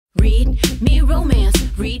read me romance,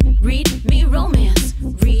 read me romance,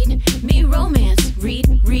 read me romance,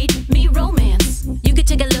 read me romance. You could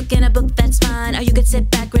take a look in a book, that's fine, or you could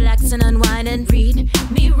sit back, relax, and unwind and read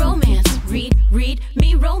me romance, read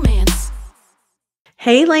me romance.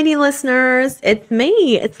 Hey, lady listeners, it's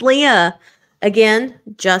me. It's Leah. Again,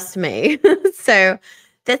 just me. So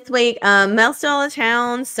this week, Mel's still out of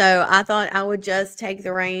town, so I thought I would just take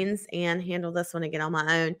the reins and handle this one again on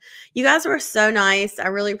my own. You guys were so nice. I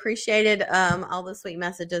really appreciated all the sweet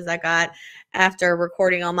messages I got after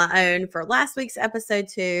recording on my own for last week's episode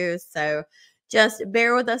too. So just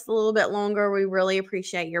bear with us a little bit longer. We really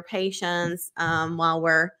appreciate your patience while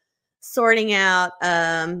we're sorting out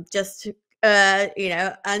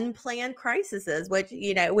unplanned crises,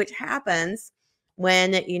 which happens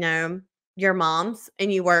when, you're moms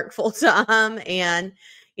and you work full time. And,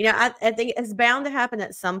 I think it's bound to happen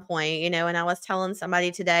at some point, and I was telling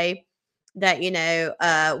somebody today that,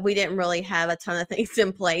 we didn't really have a ton of things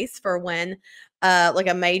in place for when, like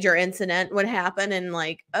a major incident would happen and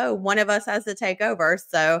like, oh, one of us has to take over.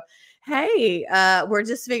 So, hey, we're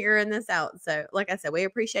just figuring this out. So like I said, we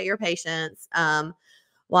appreciate your patience.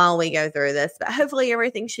 While we go through this, but hopefully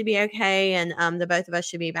everything should be okay. And the both of us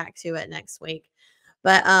should be back to it next week.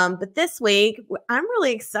 But this week, I'm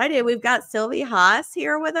really excited. We've got Sylvie Haas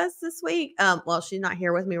here with us this week. Well, she's not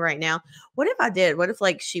here with me right now. What if I did? What if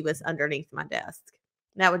like she was underneath my desk?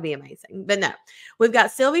 That would be amazing. But no, we've got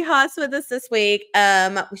Sylvie Haas with us this week.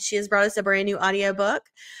 She has brought us a brand new audiobook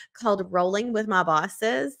called Rolling with My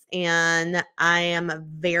Bosses. And I am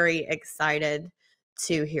very excited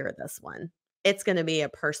to hear this one. It's going to be a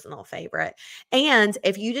personal favorite. And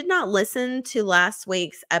if you did not listen to last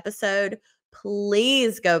week's episode,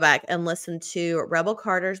 please go back and listen to Rebel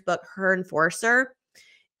Carter's book, Her Enforcer.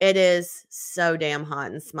 It is so damn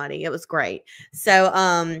hot and smutty. It was great.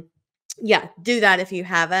 So, yeah, do that if you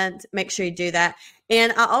haven't. Make sure you do that.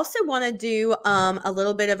 And I also want to do a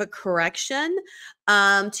little bit of a correction.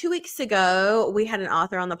 2 weeks ago, we had an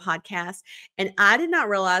author on the podcast, and I did not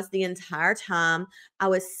realize the entire time I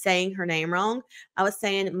was saying her name wrong. I was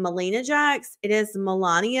saying Melina Jax. It is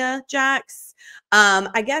Melania Jax.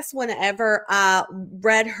 I guess whenever I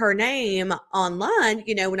read her name online,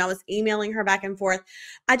 when I was emailing her back and forth,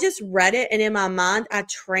 I just read it, and in my mind, I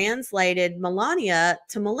translated Melania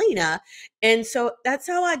to Melina. And so that's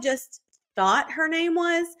how I just thought her name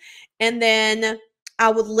was. And then I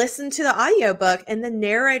would listen to the audiobook and the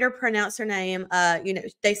narrator pronounced her name.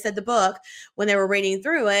 They said the book when they were reading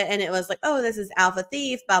through it, and it was like, oh, this is Alpha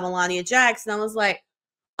Thief by Melania Jax. And I was like,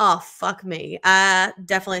 oh, fuck me. I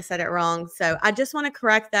definitely said it wrong. So I just want to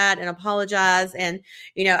correct that and apologize. And,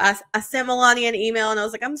 I sent Melania an email and I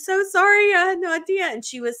was like, I'm so sorry. I had no idea. And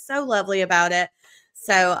she was so lovely about it.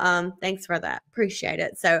 So thanks for that. Appreciate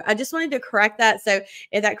it. So I just wanted to correct that. So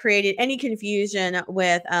if that created any confusion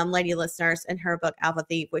with lady listeners in her book, Alpha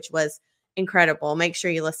Thief, which was incredible, make sure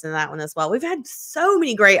you listen to that one as well. We've had so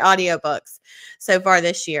many great audiobooks so far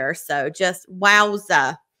this year. So just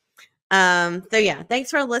wowza. So yeah, thanks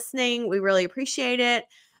for listening. We really appreciate it.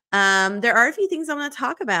 There are a few things I want to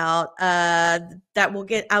talk about that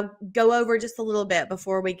I'll go over just a little bit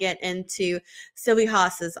before we get into Sylvie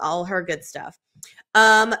Haas's all her good stuff.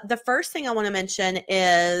 The first thing I want to mention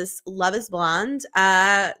is Love is Blind.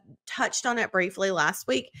 I touched on it briefly last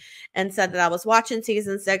week and said that I was watching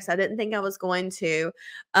season 6. I didn't think I was going to,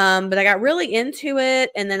 but I got really into it,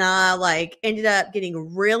 and then I ended up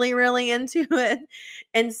getting really, really into it.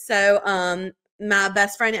 And so, my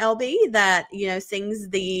best friend LB that, sings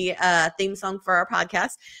the theme song for our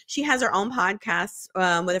podcast, she has her own podcast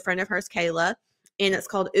with a friend of hers, Kayla, and it's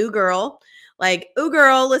called Ooh Girl. Ooh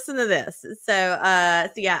girl, listen to this. So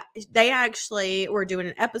yeah, they actually were doing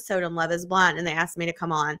an episode on Love is Blind, and they asked me to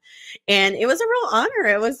come on. And it was a real honor.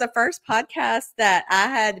 It was the first podcast that I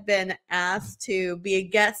had been asked to be a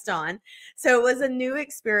guest on. So it was a new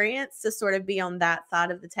experience to sort of be on that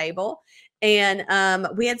side of the table. And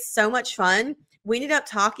we had so much fun. We ended up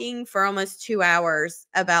talking for almost 2 hours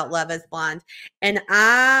about Love is Blind. And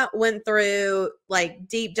I went through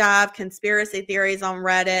deep dive conspiracy theories on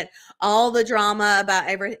Reddit, all the drama about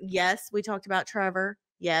everything. Yes, we talked about Trevor.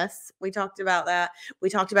 Yes, we talked about that. We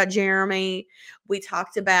talked about Jeremy. We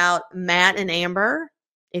talked about Matt and Amber.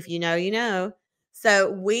 If you know, you know. So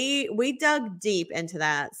we dug deep into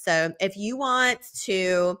that. So if you want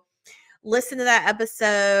to listen to that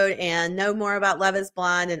episode and know more about Love is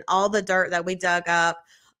Blind and all the dirt that we dug up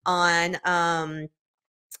on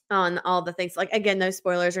on all the things. Like, again, no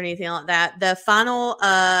spoilers or anything like that. The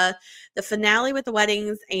finale with the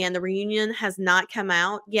weddings and the reunion has not come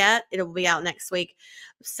out yet. It'll be out next week.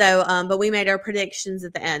 So, but we made our predictions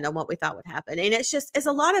at the end on what we thought would happen. And it's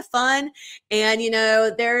a lot of fun. And,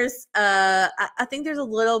 there's, I think there's a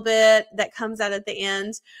little bit that comes out at the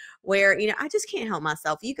end where, I just can't help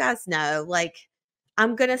myself. You guys know, like,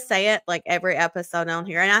 I'm going to say it like every episode on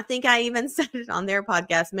here. And I think I even said it on their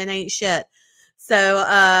podcast, Men Ain't Shit. So,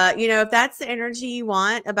 if that's the energy you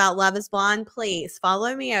want about Love is Blind, please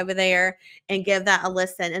follow me over there and give that a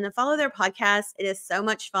listen. And then follow their podcast. It is so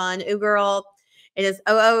much fun. Ooh, girl. It is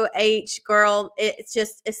OOH, girl.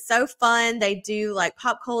 It's so fun. They do like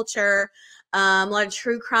pop culture, a lot of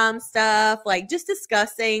true crime stuff, like just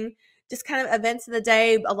discussing just kind of events of the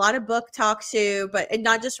day, a lot of book talk too, but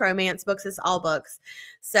not just romance books, it's all books.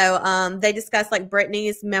 So they discussed like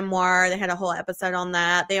Britney's memoir. They had a whole episode on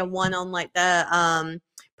that. They had one on like the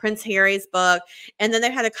Prince Harry's book. And then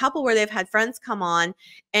they've had a couple where they've had friends come on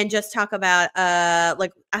and just talk about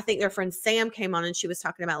like I think their friend Sam came on and she was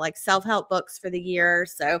talking about like self-help books for the year.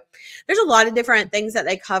 So there's a lot of different things that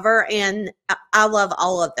they cover and I love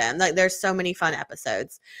all of them. Like there's so many fun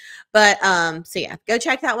episodes. But so yeah, go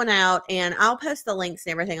check that one out and I'll post the links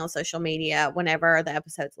and everything on social media whenever the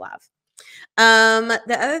episode's live.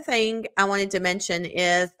 The other thing I wanted to mention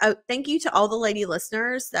is thank you to all the lady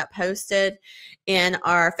listeners that posted in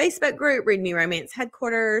our Facebook group, Read Me Romance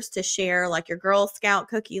Headquarters, to share like your Girl Scout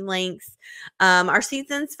cookie links. Our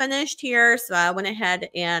season's finished here, so I went ahead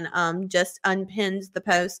and just unpinned the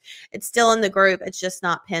post. It's still in the group, it's just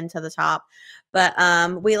not pinned to the top. But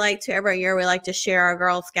we like to every year we like to share our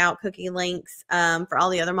Girl Scout cookie links for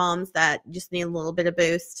all the other moms that just need a little bit of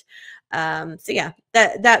boost. So yeah,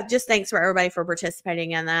 that just thanks for everybody for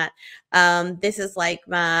participating in that. This is like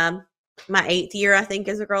my 8th year, I think,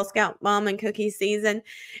 as a Girl Scout mom and cookie season,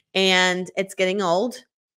 and it's getting old.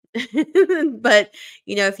 But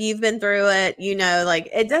if you've been through it, like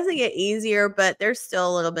it doesn't get easier, but there's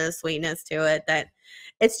still a little bit of sweetness to it that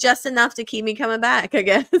it's just enough to keep me coming back, I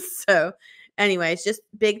guess. So anyways, just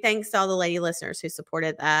big thanks to all the lady listeners who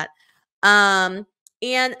supported that.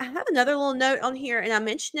 And I have another little note on here, and I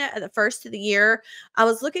mentioned it at the first of the year. I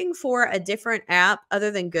was looking for a different app other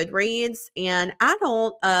than Goodreads, and I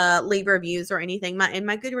don't leave reviews or anything. My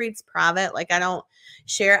Goodreads private, like I don't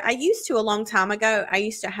share. I used to a long time ago. I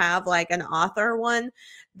used to have like an author one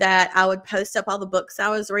that I would post up all the books I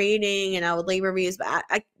was reading, and I would leave reviews. But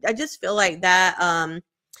I just feel like that.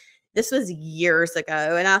 This was years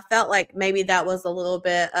ago, and I felt like maybe that was a little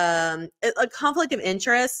bit a conflict of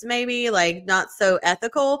interest, maybe like not so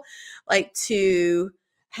ethical, like to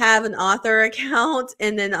have an author account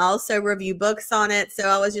and then also review books on it. So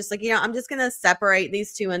I was just like, I'm just going to separate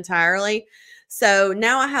these two entirely. So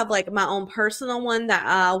now I have like my own personal one that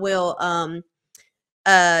I will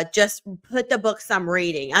just put the books I'm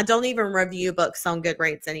reading. I don't even review books on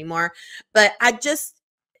Goodreads anymore, but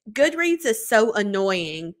Goodreads is so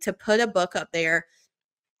annoying to put a book up there,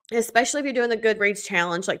 especially if you're doing the Goodreads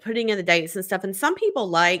challenge, like putting in the dates and stuff. And some people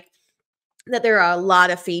like that there are a lot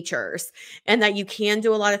of features and that you can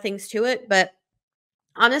do a lot of things to it. But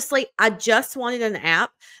honestly, I just wanted an app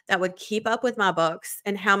that would keep up with my books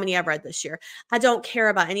and how many I've read this year. I don't care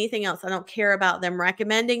about anything else. I don't care about them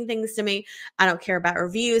recommending things to me. I don't care about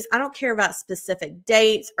reviews. I don't care about specific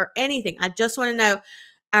dates or anything. I just want to know,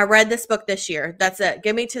 I read this book this year. That's it.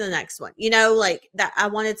 Give me to the next one. Like that. I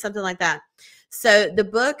wanted something like that. So the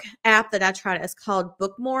book app that I tried is called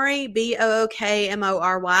Bookmory, Bookmory.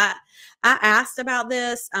 I asked about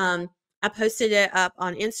this. I posted it up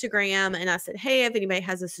on Instagram and I said, hey, if anybody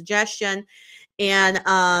has a suggestion. And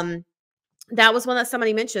that was one that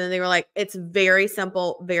somebody mentioned and they were like, it's very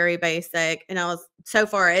simple, very basic. And so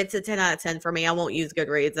far it's a 10 out of 10 for me. I won't use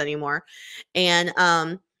Goodreads anymore. And,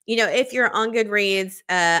 if you're on Goodreads,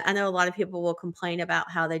 I know a lot of people will complain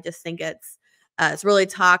about how they just think it's really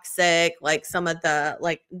toxic, like some of the,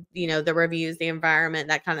 the reviews, the environment,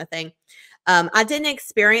 that kind of thing. I didn't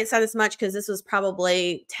experience that as much because this was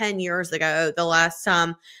probably 10 years ago, the last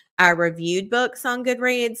time I reviewed books on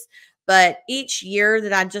Goodreads. But each year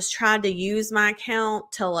that I just tried to use my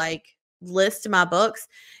account to like list my books,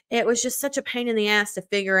 it was just such a pain in the ass to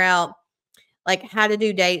figure out like how to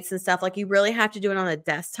do dates and stuff. Like you really have to do it on a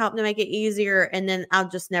desktop to make it easier. And then I'll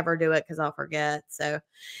just never do it because I'll forget. So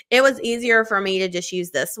it was easier for me to just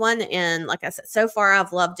use this one. And like I said, so far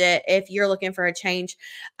I've loved it. If you're looking for a change,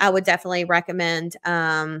 I would definitely recommend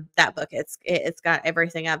that book. It's got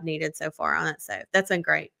everything I've needed so far on it. So that's been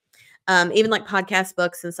great. Even like podcast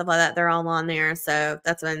books and stuff like that, they're all on there. So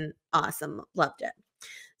that's been awesome. Loved it.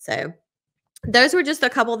 So those were just a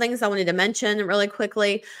couple things I wanted to mention really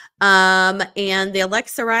quickly. And the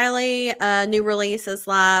Alexa Riley new release is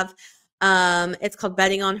live. It's called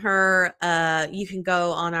Betting on Her. You can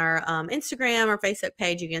go on our Instagram or Facebook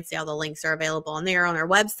page. You can see all the links are available on there. On our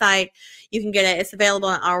website, you can get it. It's available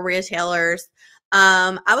on all retailers.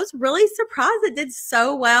 I was really surprised it did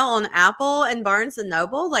so well on Apple and Barnes and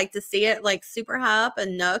Noble, like to see it like super high up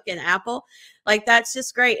and Nook and Apple. Like, that's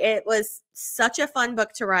just great. It was such a fun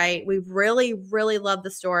book to write. We really, really love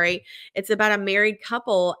the story. It's about a married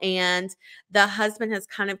couple, and the husband has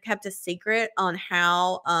kind of kept a secret on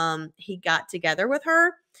how he got together with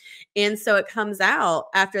her. And so it comes out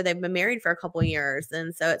after they've been married for a couple years.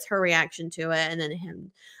 And so it's her reaction to it, and then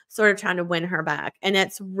him sort of trying to win her back. And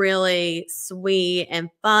it's really sweet and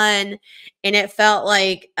fun. And it felt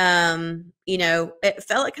like, it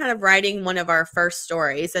felt like kind of writing one of our first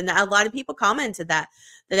stories. And a lot of people commented that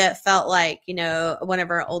it felt like, one of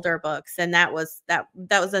our older books. And that was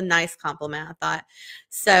a nice compliment, I thought.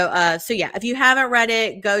 So yeah, if you haven't read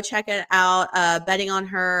it, go check it out. Betting on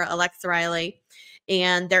Her, Alexa Riley.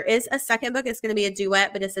 And there is a second book. It's going to be a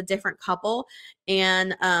duet, but it's a different couple.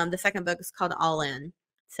 And the second book is called All In.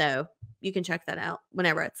 So you can check that out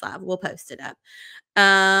whenever it's live. We'll post it up.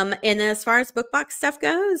 And then as far as book box stuff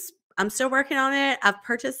goes, I'm still working on it. I've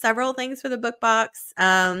purchased several things for the book box.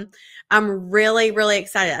 I'm really, really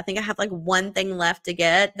excited. I think I have like one thing left to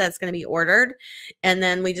get that's going to be ordered. And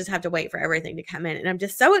then we just have to wait for everything to come in. And I'm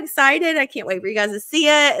just so excited. I can't wait for you guys to see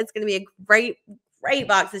it. It's going to be a great, great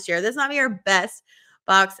box this year. This might be our best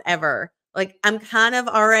box ever. Like, I'm kind of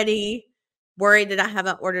already worried that I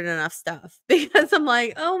haven't ordered enough stuff because I'm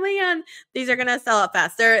like, oh man, these are going to sell out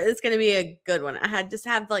faster. It's going to be a good one. I just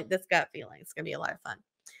have like this gut feeling. It's going to be a lot of fun.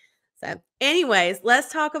 So anyways,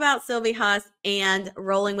 let's talk about Sylvie Haas and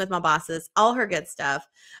Rolling with My Bosses, all her good stuff.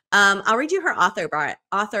 I'll read you her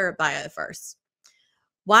author bio first.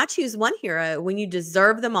 Why choose one hero when you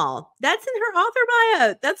deserve them all? That's in her author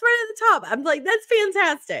bio. That's right at the top. I'm like, that's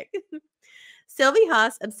fantastic. Sylvie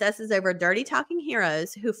Haas obsesses over dirty talking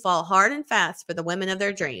heroes who fall hard and fast for the women of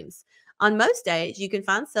their dreams. On most days, you can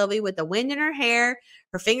find Sylvie with the wind in her hair,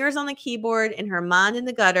 her fingers on the keyboard, and her mind in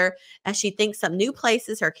the gutter as she thinks up new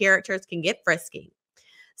places her characters can get frisky.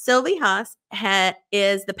 Sylvie Haas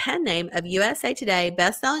is the pen name of USA Today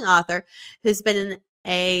bestselling author who's been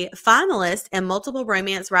a finalist in multiple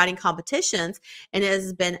romance writing competitions and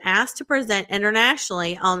has been asked to present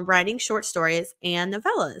internationally on writing short stories and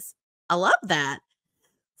novellas. I love that.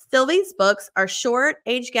 Sylvie's books are short,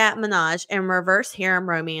 age gap menage and reverse harem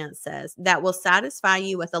romances that will satisfy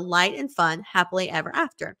you with a light and fun happily ever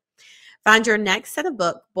after. Find your next set of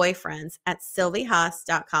book boyfriends at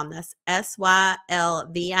sylviehaas.com. That's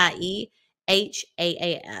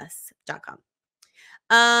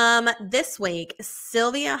SYLVIEHAAS.com. This week,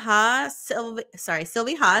 Sylvie Haas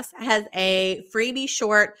has a freebie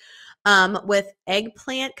short with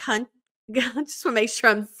eggplant. I just want to make sure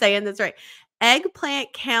I'm saying this right.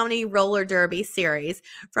 Eggplant County Roller Derby series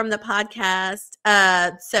from the podcast.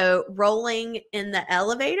 So Rolling in the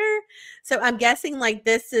Elevator. So I'm guessing like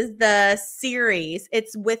this is the series.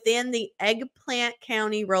 It's within the Eggplant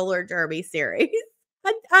County Roller Derby series.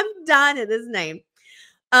 I'm dying at this name.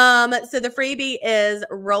 So the freebie is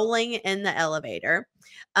Rolling in the Elevator.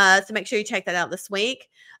 So make sure you check that out this week.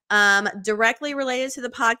 Directly related to the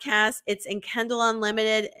podcast, it's in Kindle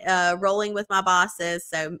Unlimited, Rolling with My Bosses.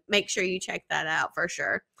 So make sure you check that out for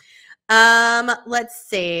sure. Let's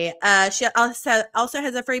see. She also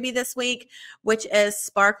has a freebie this week, which is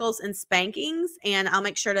Sparkles and Spankings. And I'll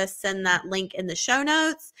make sure to send that link in the show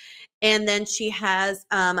notes. And then she has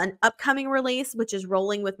an upcoming release, which is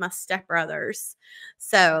Rolling with My Stepbrothers.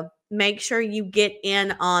 So make sure you get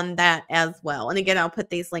in on that as well. And again, I'll put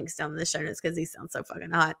these links down in the show notes because these sound so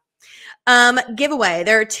fucking hot. Giveaway.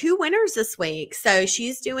 There are 2 winners this week. So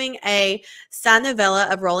she's doing a signed novella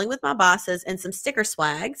of Rolling with My Bosses and some sticker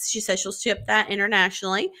swags. She says she'll ship that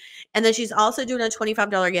internationally. And then she's also doing a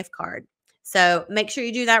 $25 gift card. So make sure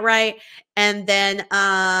you do that right. And then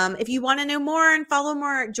if you want to know more and follow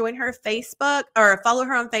more, join her Facebook or follow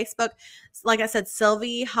her on Facebook. Like I said,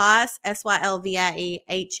 Sylvie Haas, SYLVIEHAAS.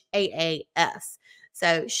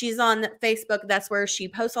 So she's on Facebook. That's where she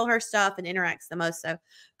posts all her stuff and interacts the most. So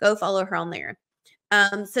go follow her on there.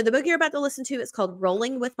 So the book you're about to listen to is called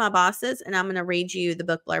Rolling with My Bosses. And I'm going to read you the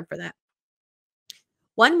book blurb for that.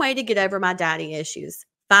 One way to get over my daddy issues.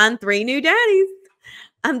 Find 3 new daddies.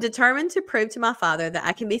 I'm determined to prove to my father that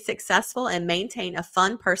I can be successful and maintain a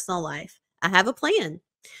fun personal life. I have a plan.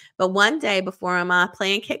 But one day before my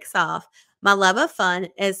plan kicks off, my love of fun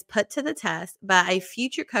is put to the test by a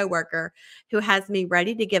future coworker who has me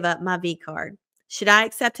ready to give up my V card. Should I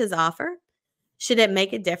accept his offer? Should it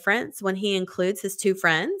make a difference when he includes his two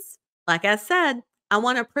friends? Like I said, I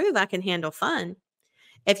want to prove I can handle fun.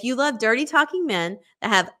 If you love dirty talking men that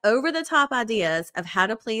have over the top ideas of how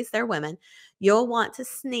to please their women, you'll want to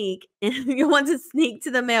sneak you'll want to sneak to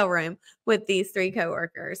the mailroom with these three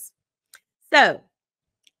coworkers. So,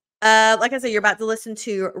 like I said, you're about to listen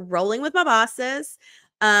to Rolling with My Bosses.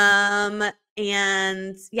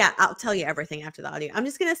 And yeah, I'll tell you everything after the audio. I'm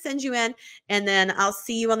just going to send you in and then I'll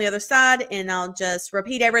see you on the other side and I'll just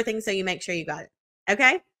repeat everything so you make sure you got it.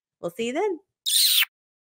 Okay? We'll see you then.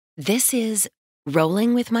 This is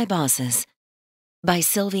Rolling with My Bosses by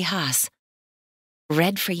Sylvie Haas.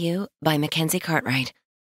 Read for you by Mackenzie Cartwright.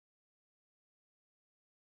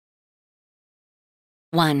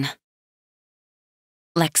 1.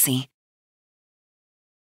 Lexi.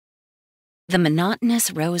 The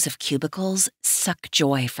monotonous rows of cubicles suck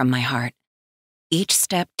joy from my heart. Each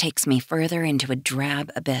step takes me further into a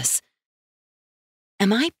drab abyss.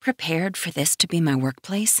 Am I prepared for this to be my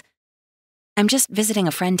workplace? I'm just visiting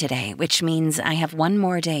a friend today, which means I have one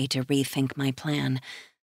more day to rethink my plan.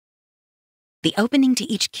 The opening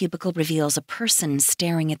to each cubicle reveals a person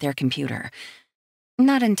staring at their computer.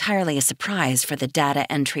 Not entirely a surprise for the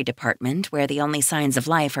data entry department, where the only signs of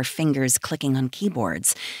life are fingers clicking on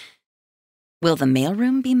keyboards. Will the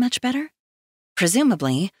mailroom be much better?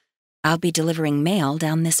 Presumably, I'll be delivering mail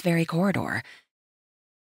down this very corridor.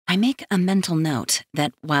 I make a mental note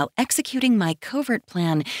that while executing my covert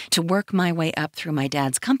plan to work my way up through my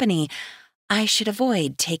dad's company, I should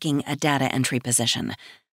avoid taking a data entry position.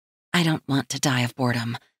 I don't want to die of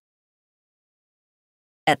boredom.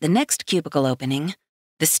 At the next cubicle opening,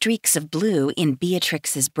 the streaks of blue in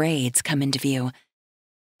Beatrix's braids come into view.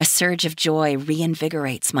 A surge of joy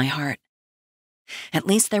reinvigorates my heart. At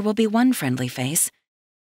least there will be one friendly face.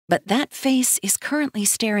 But that face is currently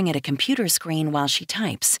staring at a computer screen while she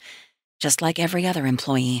types, just like every other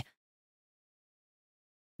employee.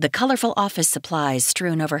 The colorful office supplies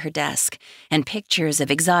strewn over her desk and pictures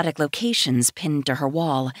of exotic locations pinned to her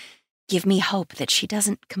wall give me hope that she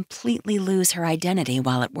doesn't completely lose her identity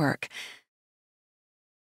while at work.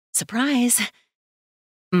 Surprise!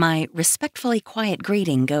 My respectfully quiet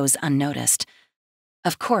greeting goes unnoticed.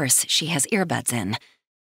 Of course, she has earbuds in.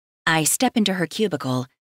 I step into her cubicle,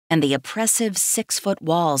 and the oppressive 6-foot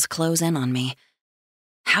walls close in on me.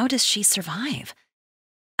 How does she survive?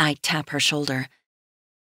 I tap her shoulder.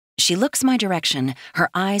 She looks my direction, her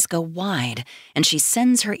eyes go wide, and she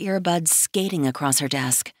sends her earbuds skating across her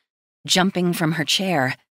desk. Jumping from her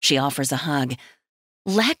chair, she offers a hug.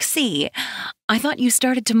 Lexi, I thought you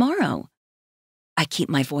started tomorrow. I keep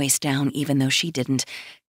my voice down even though she didn't.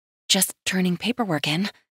 Just turning paperwork in.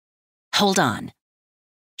 Hold on.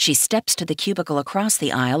 She steps to the cubicle across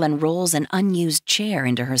the aisle and rolls an unused chair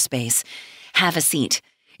into her space. Have a seat.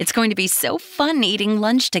 It's going to be so fun eating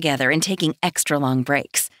lunch together and taking extra long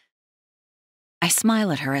breaks. I smile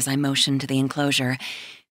at her as I motion to the enclosure.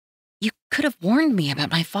 You could have warned me about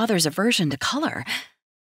my father's aversion to color.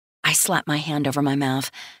 I slap my hand over my mouth.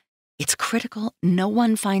 It's critical no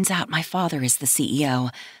one finds out my father is the CEO.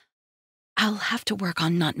 I'll have to work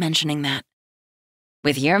on not mentioning that.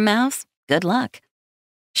 With your mouth, good luck.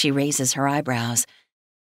 She raises her eyebrows.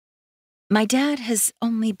 My dad has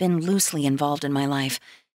only been loosely involved in my life,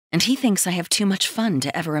 and he thinks I have too much fun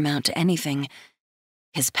to ever amount to anything.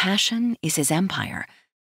 His passion is his empire.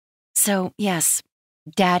 So, yes,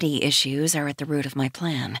 daddy issues are at the root of my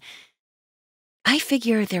plan. I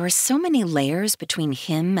figure there are so many layers between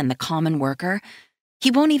him and the common worker, he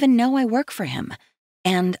won't even know I work for him,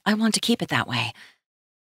 and I want to keep it that way.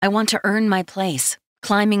 I want to earn my place,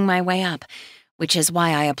 climbing my way up, which is why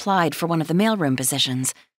I applied for one of the mailroom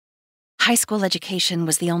positions. High school education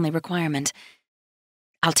was the only requirement.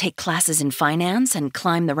 I'll take classes in finance and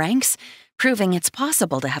climb the ranks, proving it's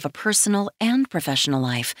possible to have a personal and professional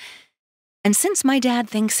life. And since my dad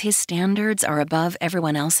thinks his standards are above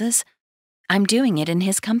everyone else's, I'm doing it in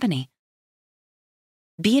his company.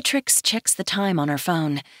 Beatrix checks the time on her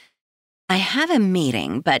phone. I have a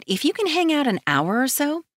meeting, but if you can hang out an hour or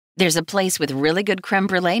so, there's a place with really good creme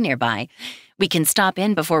brulee nearby. We can stop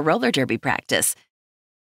in before roller derby practice.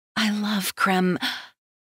 I love creme.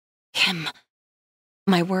 Him.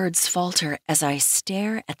 My words falter as I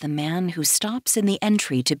stare at the man who stops in the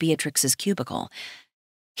entry to Beatrix's cubicle.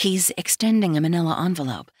 He's extending a manila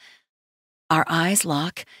envelope. Our eyes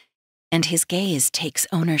lock, and his gaze takes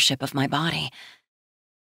ownership of my body.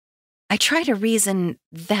 I try to reason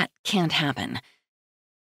that can't happen.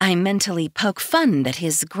 I mentally poke fun that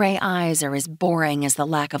his gray eyes are as boring as the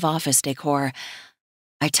lack of office decor.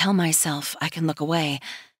 I tell myself I can look away.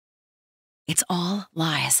 It's all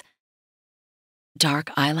lies.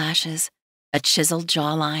 Dark eyelashes, a chiseled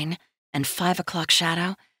jawline, and 5 o'clock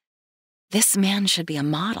shadow. This man should be a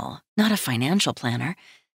model, not a financial planner.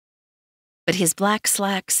 But his black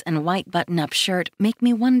slacks and white button-up shirt make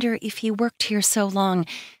me wonder if he worked here so long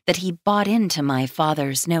that he bought into my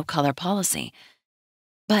father's no-color policy.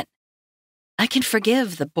 But I can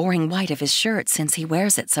forgive the boring white of his shirt since he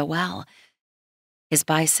wears it so well. His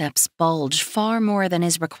biceps bulge far more than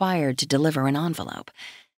is required to deliver an envelope,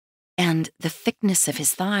 and the thickness of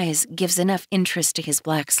his thighs gives enough interest to his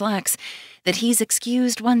black slacks that he's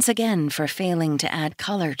excused once again for failing to add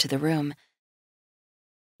color to the room.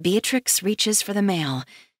 Beatrix reaches for the mail,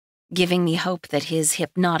 giving me hope that his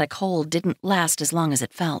hypnotic hold didn't last as long as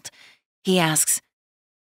it felt. He asks,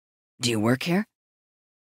 "Do you work here?"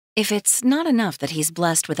 If it's not enough that he's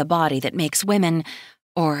blessed with a body that makes women,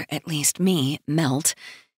 or at least me, melt,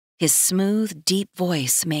 his smooth, deep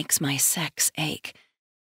voice makes my sex ache.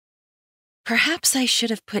 Perhaps I should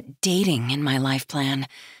have put dating in my life plan.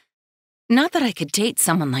 Not that I could date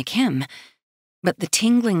someone like him, but the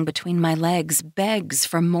tingling between my legs begs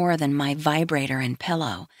for more than my vibrator and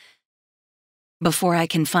pillow. Before I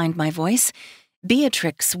can find my voice,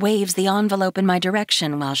 Beatrix waves the envelope in my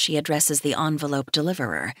direction while she addresses the envelope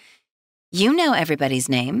deliverer. "You know everybody's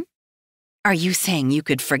name. Are you saying you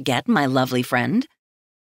could forget my lovely friend?"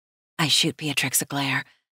 I shoot Beatrix a glare.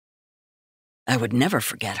 "I would never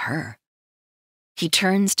forget her." He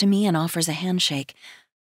turns to me and offers a handshake.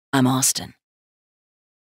 "I'm Austin."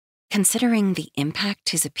 Considering the impact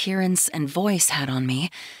his appearance and voice had on me,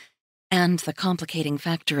 and the complicating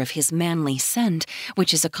factor of his manly scent,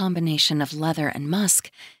 which is a combination of leather and musk,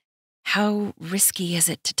 how risky is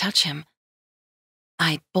it to touch him?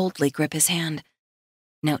 I boldly grip his hand.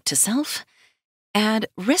 Note to self, add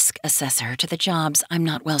risk assessor to the jobs I'm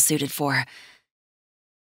not well suited for.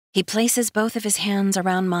 He places both of his hands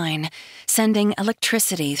around mine, sending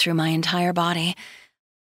electricity through my entire body.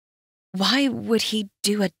 Why would he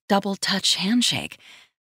do a double-touch handshake?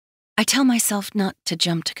 I tell myself not to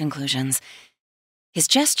jump to conclusions. His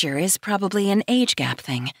gesture is probably an age gap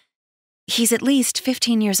thing. He's at least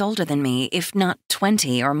 15 years older than me, if not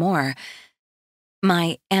 20 or more.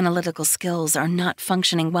 My analytical skills are not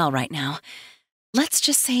functioning well right now. Let's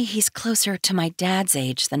just say he's closer to my dad's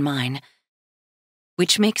age than mine,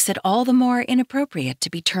 which makes it all the more inappropriate to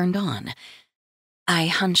be turned on. I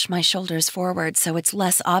hunch my shoulders forward so it's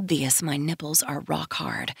less obvious my nipples are rock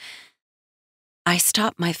hard. I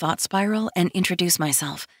stop my thought spiral and introduce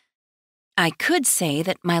myself. I could say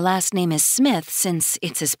that my last name is Smith since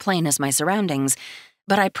it's as plain as my surroundings,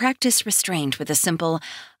 but I practice restraint with a simple,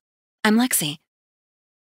 "I'm Lexi."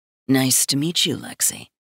 "Nice to meet you, Lexi."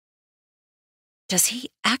 Does he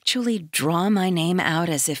actually draw my name out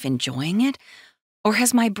as if enjoying it? Or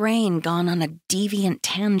has my brain gone on a deviant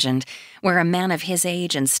tangent where a man of his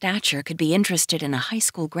age and stature could be interested in a high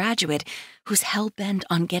school graduate who's hell-bent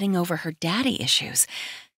on getting over her daddy issues?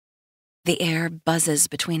 The air buzzes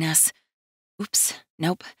between us. Oops,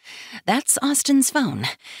 nope. That's Austin's phone,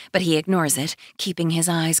 but he ignores it, keeping his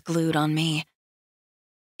eyes glued on me.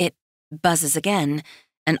 It buzzes again,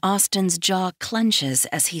 and Austin's jaw clenches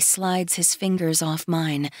as he slides his fingers off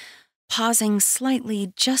mine, pausing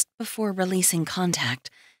slightly just before releasing contact.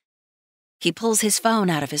 He pulls his phone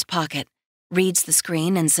out of his pocket, reads the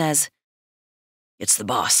screen, and says, "It's the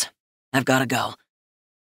boss. I've got to go."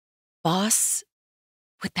 Boss?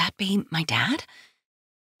 Would that be my dad?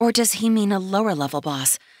 Or does he mean a lower-level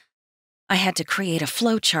boss? I had to create a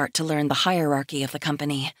flowchart to learn the hierarchy of the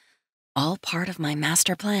company. All part of my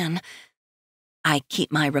master plan. I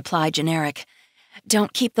keep my reply generic.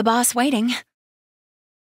 "Don't keep the boss waiting."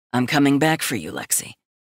 "I'm coming back for you, Lexi."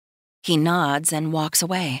 He nods and walks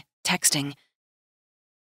away, texting.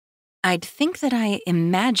 I'd think that I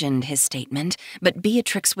imagined his statement, but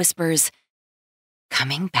Beatrix whispers,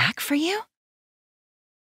 "Coming back for you?"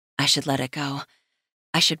 I should let it go.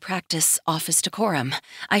 I should practice office decorum.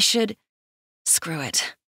 I should... Screw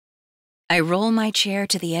it. I roll my chair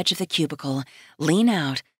to the edge of the cubicle, lean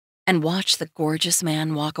out, and watch the gorgeous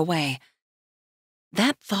man walk away.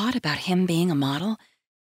 That thought about him being a model,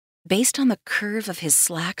 based on the curve of his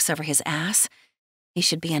slacks over his ass, he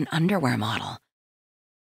should be an underwear model.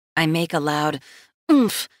 I make a loud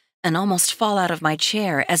oomph and almost fall out of my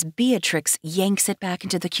chair as Beatrix yanks it back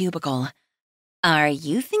into the cubicle. "Are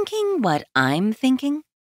you thinking what I'm thinking?"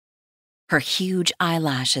 Her huge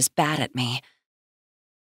eyelashes bat at me.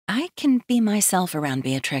 I can be myself around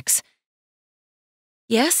Beatrix.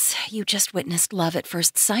 Yes, you just witnessed love at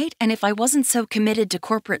first sight, and if I wasn't so committed to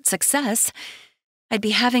corporate success, I'd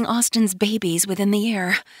be having Austin's babies within the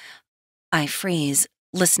year. I freeze,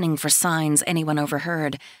 listening for signs anyone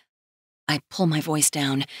overheard. I pull my voice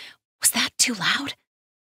down. Was that too loud?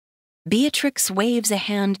 Beatrix waves a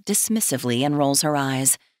hand dismissively and rolls her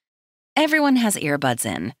eyes. Everyone has earbuds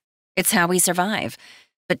in. It's how we survive.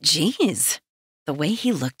 But geez, the way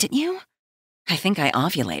he looked at you? I think I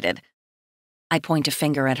ovulated. I point a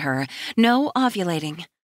finger at her. No ovulating.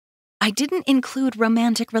 I didn't include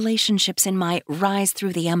romantic relationships in my rise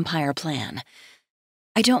through the empire plan.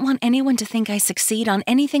 I don't want anyone to think I succeed on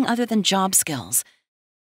anything other than job skills.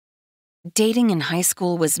 Dating in high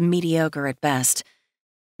school was mediocre at best,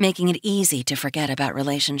 making it easy to forget about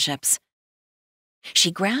relationships.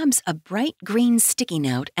 She grabs a bright green sticky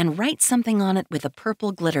note and writes something on it with a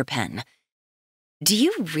purple glitter pen. Do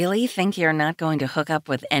you really think you're not going to hook up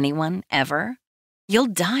with anyone, ever? You'll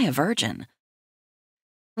die a virgin.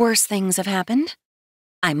 Worse things have happened?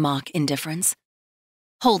 I mock indifference.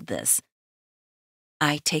 Hold this.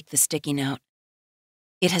 I take the sticky note.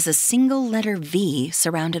 It has a single letter V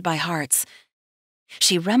surrounded by hearts.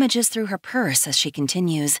 She rummages through her purse as she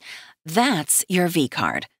continues. That's your V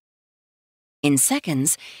card. In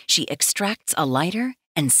seconds, she extracts a lighter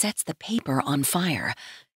and sets the paper on fire.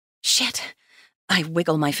 Shit. I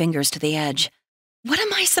wiggle my fingers to the edge. What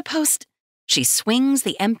am I supposed... She swings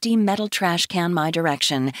the empty metal trash can my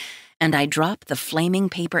direction, and I drop the flaming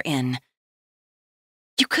paper in.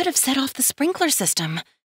 You could have set off the sprinkler system.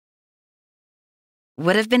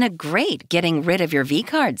 Would have been a great getting rid of your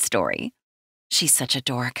V-card story. She's such a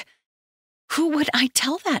dork. Who would I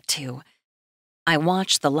tell that to? I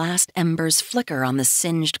watch the last embers flicker on the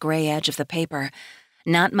singed gray edge of the paper.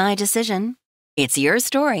 Not my decision. It's your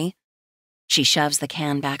story. She shoves the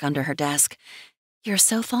can back under her desk. You're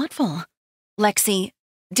so thoughtful. Lexi,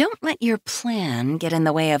 don't let your plan get in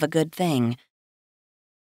the way of a good thing.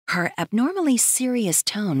 Her abnormally serious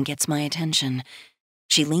tone gets my attention.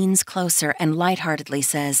 She leans closer and lightheartedly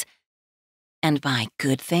says, and by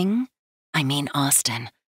good thing, I mean Austin.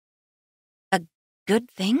 A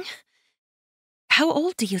good thing? How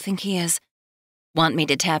old do you think he is? Want me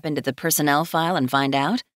to tap into the personnel file and find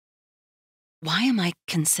out? Why am I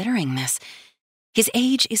considering this? His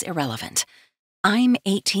age is irrelevant. I'm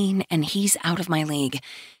 18 and he's out of my league.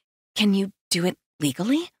 Can you do it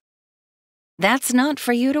legally? That's not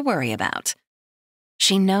for you to worry about.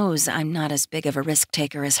 She knows I'm not as big of a risk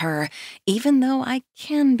taker as her, even though I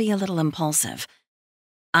can be a little impulsive.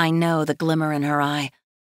 I know the glimmer in her eye.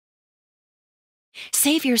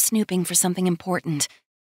 Save your snooping for something important.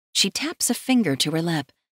 She taps a finger to her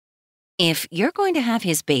lip. If you're going to have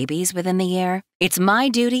his babies within the year, it's my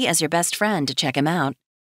duty as your best friend to check him out.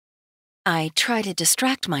 I try to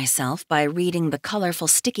distract myself by reading the colorful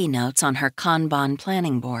sticky notes on her Kanban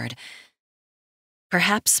planning board.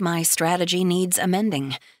 Perhaps my strategy needs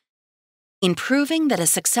amending. In proving that a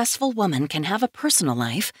successful woman can have a personal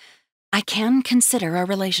life, I can consider a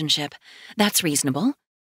relationship. That's reasonable.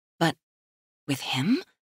 But with him?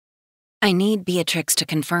 I need Beatrix to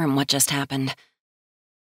confirm what just happened.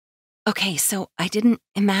 Okay, so I didn't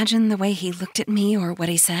imagine the way he looked at me or what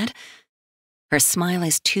he said. Her smile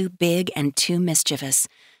is too big and too mischievous.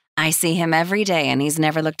 I see him every day and he's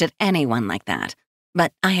never looked at anyone like that.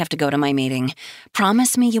 But I have to go to my meeting.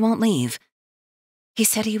 Promise me you won't leave. He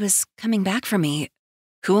said he was coming back for me.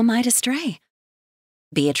 Who am I to stray?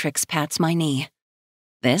 Beatrix pats my knee.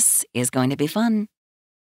 This is going to be fun.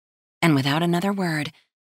 And without another word,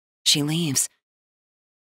 she leaves.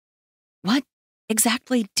 What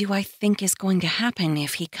exactly do I think is going to happen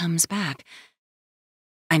if he comes back?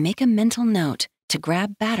 I make a mental note to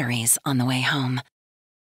grab batteries on the way home.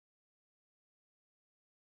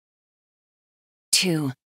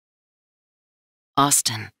 2.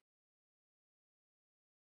 Austin.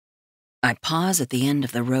 I pause at the end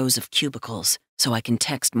of the rows of cubicles so I can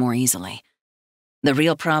text more easily. The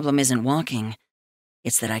real problem isn't walking,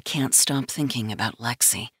 it's that I can't stop thinking about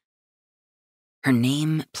Lexi. Her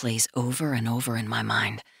name plays over and over in my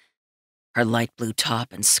mind. Her light blue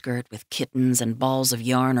top and skirt with kittens and balls of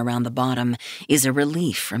yarn around the bottom is a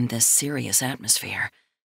relief from this serious atmosphere.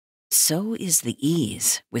 So is the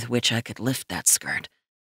ease with which I could lift that skirt.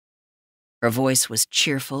 Her voice was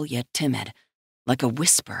cheerful yet timid, like a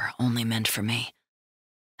whisper only meant for me.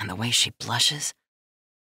 And the way she blushes,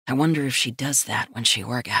 I wonder if she does that when she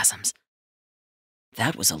orgasms.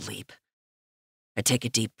 That was a leap. I take a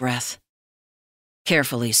deep breath.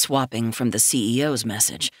 Carefully swapping from the CEO's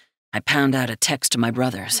message, I pound out a text to my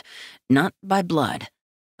brothers, not by blood,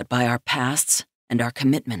 but by our pasts and our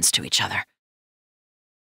commitments to each other.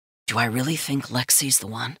 Do I really think Lexi's the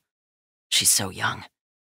one? She's so young.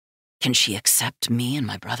 Can she accept me and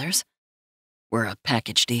my brothers? We're a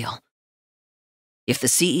package deal. If the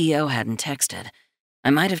CEO hadn't texted, I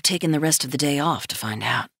might have taken the rest of the day off to find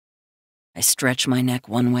out. I stretch my neck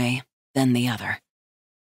one way, then the other.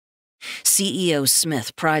 CEO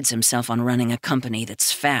Smith prides himself on running a company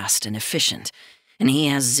that's fast and efficient, and he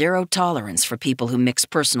has zero tolerance for people who mix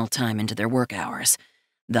personal time into their work hours,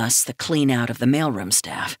 thus the clean-out of the mailroom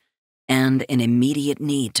staff, and an immediate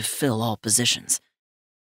need to fill all positions.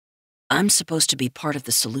 I'm supposed to be part of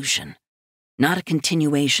the solution, not a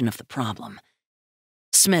continuation of the problem.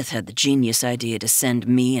 Smith had the genius idea to send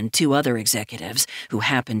me and 2 other executives, who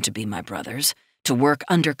happened to be my brothers, to work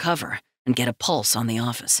undercover and get a pulse on the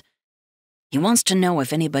office. He wants to know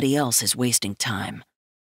if anybody else is wasting time.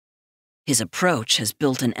 His approach has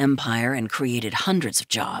built an empire and created hundreds of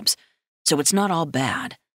jobs, so it's not all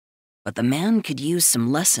bad. But the man could use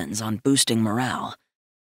some lessons on boosting morale.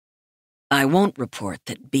 I won't report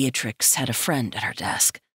that Beatrix had a friend at her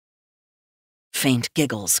desk. Faint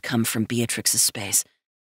giggles come from Beatrix's space.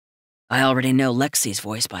 I already know Lexi's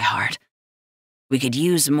voice by heart. We could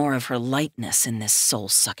use more of her lightness in this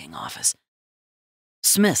soul-sucking office.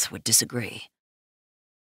 Smith would disagree.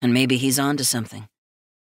 And maybe he's onto something.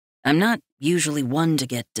 I'm not usually one to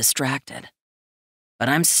get distracted, but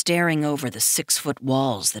I'm staring over the 6-foot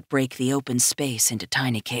walls that break the open space into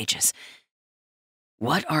tiny cages.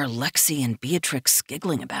 What are Lexi and Beatrix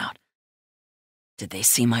giggling about? Did they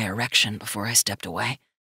see my erection before I stepped away?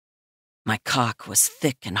 My cock was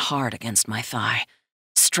thick and hard against my thigh,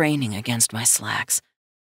 straining against my slacks.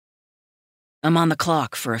 I'm on the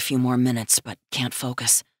clock for a few more minutes, but can't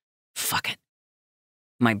focus. Fuck it.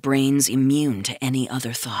 My brain's immune to any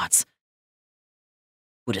other thoughts.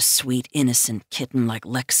 Would a sweet, innocent kitten like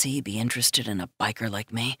Lexi be interested in a biker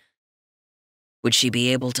like me? Would she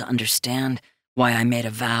be able to understand why I made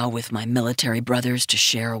a vow with my military brothers to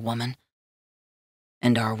share a woman?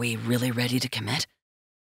 And are we really ready to commit?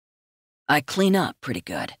 I clean up pretty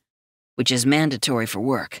good, which is mandatory for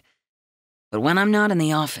work. But when I'm not in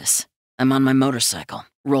the office, I'm on my motorcycle,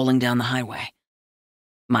 rolling down the highway.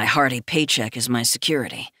 My hearty paycheck is my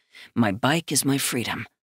security. My bike is my freedom.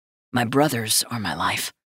 My brothers are my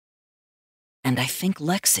life. And I think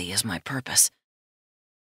Lexi is my purpose.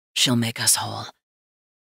 She'll make us whole.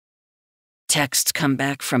 Texts come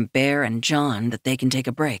back from Bear and John that they can take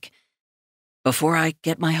a break. Before I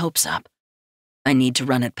get my hopes up, I need to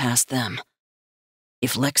run it past them.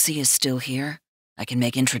 If Lexi is still here, I can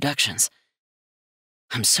make introductions.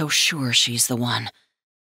 I'm so sure she's the one.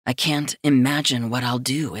 I can't imagine what I'll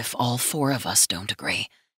do if all 4 of us don't agree.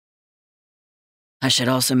 I should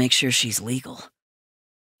also make sure she's legal.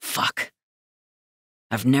 Fuck.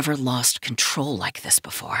 I've never lost control like this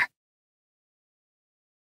before.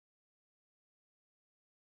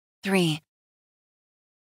 3.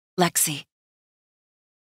 Lexi.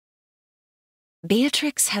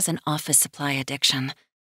 Beatrix has an office supply addiction.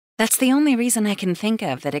 That's the only reason I can think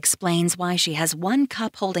of that explains why she has 1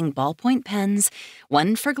 cup holding ballpoint pens,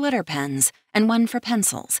 1 for glitter pens, and 1 for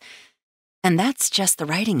pencils. And that's just the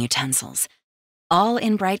writing utensils, all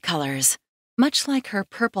in bright colors, much like her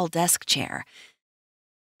purple desk chair.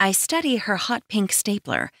 I study her hot pink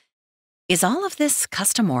stapler. Is all of this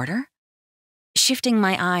custom order? Shifting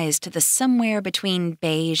my eyes to the somewhere between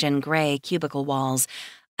beige and gray cubicle walls,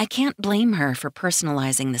 I can't blame her for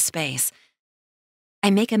personalizing the space. I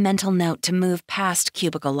make a mental note to move past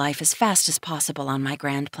cubicle life as fast as possible on my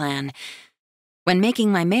grand plan. When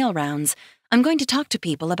making my mail rounds, I'm going to talk to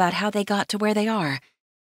people about how they got to where they are.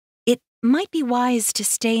 It might be wise to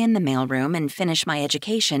stay in the mailroom and finish my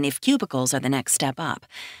education if cubicles are the next step up.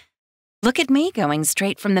 Look at me going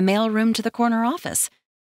straight from the mailroom to the corner office.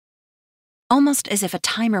 Almost as if a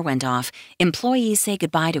timer went off, employees say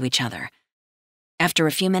goodbye to each other. After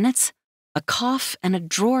a few minutes, a cough and a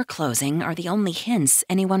drawer closing are the only hints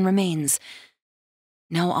anyone remains.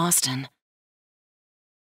 No Austin.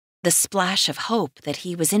 The splash of hope that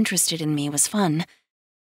he was interested in me was fun.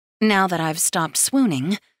 Now that I've stopped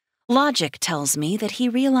swooning, logic tells me that he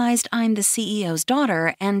realized I'm the CEO's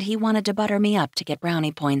daughter and he wanted to butter me up to get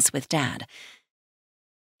brownie points with Dad.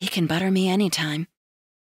 He can butter me anytime.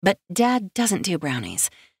 But Dad doesn't do brownies.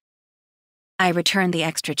 I return the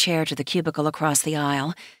extra chair to the cubicle across the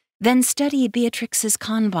aisle, then study Beatrix's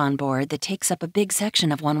Kanban board that takes up a big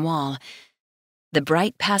section of one wall. The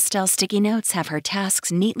bright pastel sticky notes have her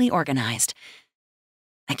tasks neatly organized.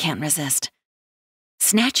 I can't resist.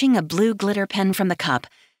 Snatching a blue glitter pen from the cup,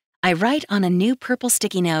 I write on a new purple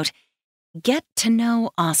sticky note, "Get to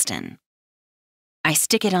know Austin." I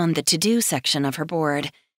stick it on the to-do section of her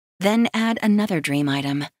board, then add another dream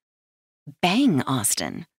item. Bang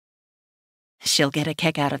Austin. She'll get a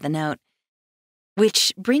kick out of the note.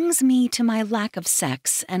 Which brings me to my lack of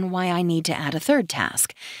sex and why I need to add a third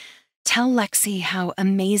task. Tell Lexi how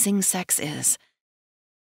amazing sex is.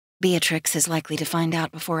 Beatrix is likely to find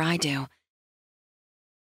out before I do.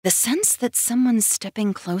 The sense that someone's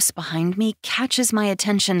stepping close behind me catches my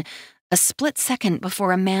attention a split second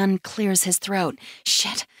before a man clears his throat.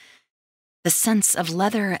 Shit. The scents of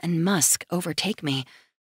leather and musk overtake me.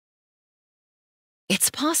 It's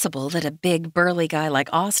possible that a big, burly guy like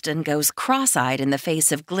Austin goes cross-eyed in the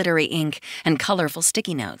face of glittery ink and colorful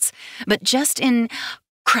sticky notes. But just in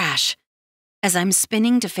crash, as I'm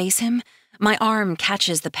spinning to face him, my arm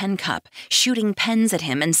catches the pen cup, shooting pens at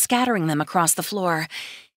him and scattering them across the floor.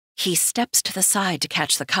 He steps to the side to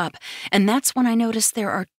catch the cup, and that's when I notice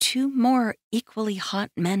there are 2 more equally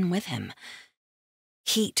hot men with him.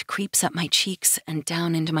 Heat creeps up my cheeks and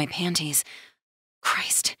down into my panties.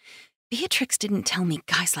 Christ, Beatrix didn't tell me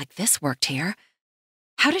guys like this worked here.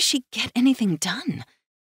 How does she get anything done?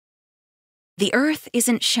 The earth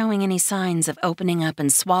isn't showing any signs of opening up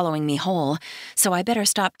and swallowing me whole, so I better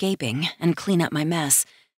stop gaping and clean up my mess.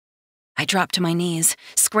 I drop to my knees,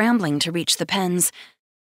 scrambling to reach the pens.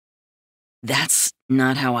 "That's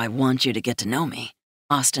not how I want you to get to know me,"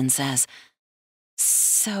 Austin says.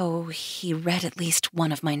 So he read at least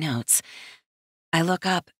one of my notes. I look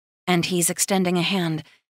up, and he's extending a hand.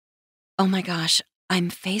 Oh my gosh,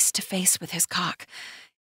 I'm face to face with his cock.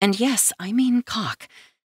 And yes, I mean cock,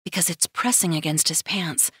 because it's pressing against his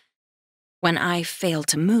pants. When I fail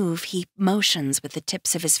to move, he motions with the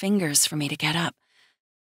tips of his fingers for me to get up.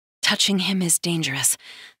 Touching him is dangerous.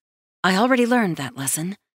 I already learned that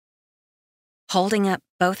lesson. Holding up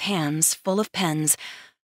both hands full of pens,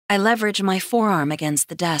 I leverage my forearm against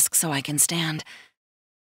the desk so I can stand.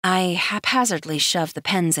 I haphazardly shove the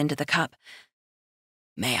pens into the cup.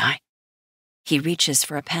 "May I?" He reaches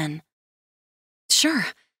for a pen.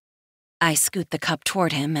 "Sure." I scoot the cup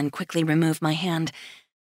toward him and quickly remove my hand.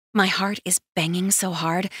 My heart is banging so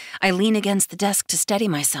hard, I lean against the desk to steady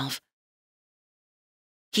myself.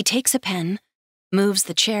 He takes a pen, moves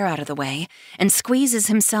the chair out of the way, and squeezes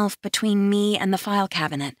himself between me and the file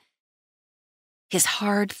cabinet. His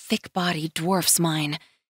hard, thick body dwarfs mine.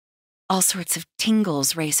 All sorts of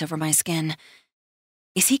tingles race over my skin.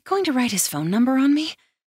 Is he going to write his phone number on me?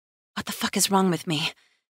 What the fuck is wrong with me?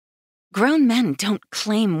 Grown men don't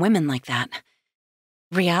claim women like that.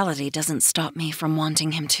 Reality doesn't stop me from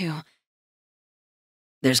wanting him too.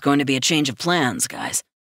 "There's going to be a change of plans, guys."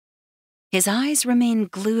 His eyes remain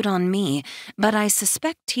glued on me, but I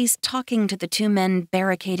suspect he's talking to the 2 men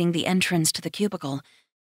barricading the entrance to the cubicle.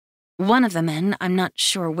 One of the men, I'm not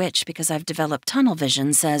sure which because I've developed tunnel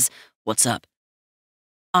vision, says, "What's up?"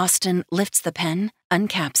 Austin lifts the pen,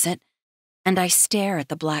 uncaps it, and I stare at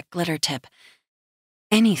the black glitter tip.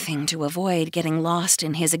 Anything to avoid getting lost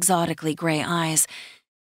in his exotically gray eyes.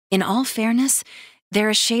 In all fairness, they're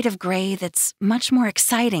a shade of gray that's much more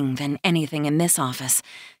exciting than anything in this office.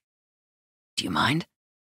 "Do you mind?"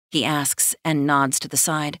 he asks and nods to the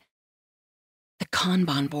side. The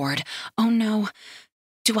Kanban board. Oh no.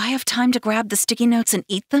 Do I have time to grab the sticky notes and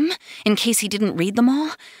eat them, in case he didn't read them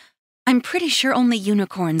all? I'm pretty sure only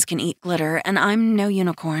unicorns can eat glitter, and I'm no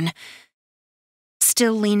unicorn.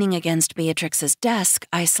 Still leaning against Beatrix's desk,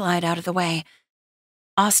 I slide out of the way.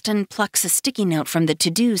 Austin plucks a sticky note from the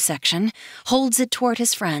to-do section, holds it toward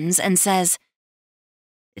his friends, and says,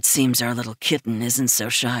 "It seems our little kitten isn't so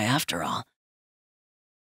shy after all."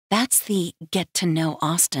 That's the get to know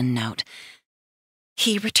Austin note.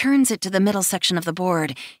 He returns it to the middle section of the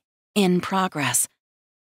board, in progress.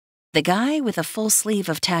 The guy with a full sleeve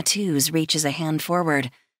of tattoos reaches a hand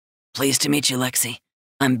forward. "Pleased to meet you, Lexi.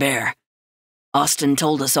 I'm Bear. Austin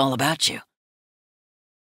told us all about you."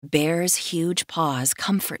 Bear's huge paws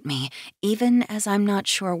comfort me, even as I'm not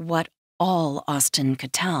sure what all Austin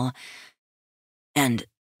could tell. "And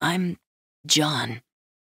I'm John,"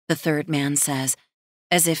 the 3rd man says,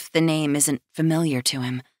 as if the name isn't familiar to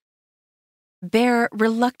him. Bear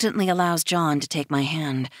reluctantly allows John to take my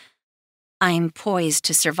hand. I'm poised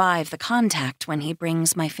to survive the contact when he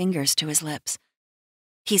brings my fingers to his lips.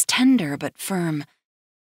 He's tender but firm.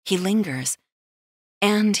 He lingers.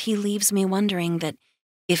 And he leaves me wondering that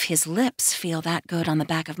if his lips feel that good on the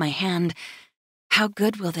back of my hand, how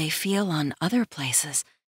good will they feel on other places?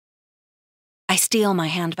 I steal my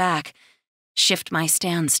hand back, shift my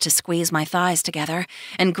stance to squeeze my thighs together,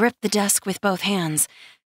 and grip the desk with both hands.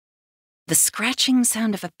 The scratching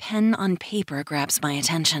sound of a pen on paper grabs my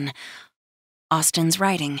attention. Austin's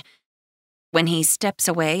writing. When he steps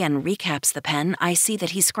away and recaps the pen, I see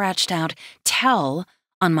that he scratched out "tell"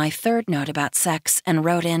 on my 3rd note about sex and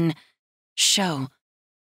wrote in "show."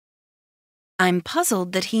 I'm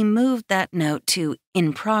puzzled that he moved that note to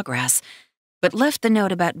 "in progress," but left the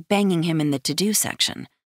note about banging him in the to-do section.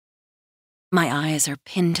 My eyes are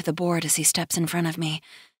pinned to the board as he steps in front of me.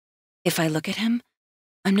 If I look at him,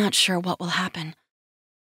 I'm not sure what will happen.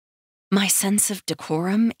 My sense of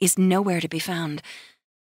decorum is nowhere to be found.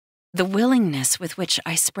 The willingness with which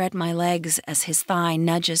I spread my legs as his thigh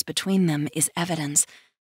nudges between them is evidence.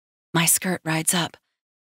 My skirt rides up.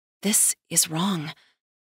 This is wrong.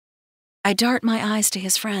 I dart my eyes to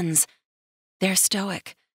his friends. They're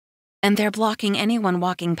stoic, and they're blocking anyone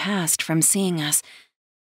walking past from seeing us.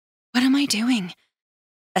 What am I doing?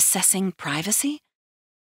 Assessing privacy?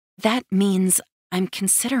 That means I'm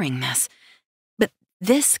considering this. But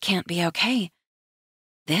this can't be okay.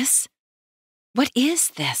 This? What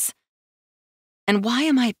is this? And why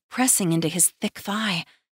am I pressing into his thick thigh?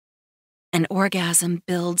 An orgasm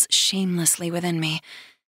builds shamelessly within me.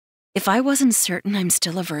 If I wasn't certain I'm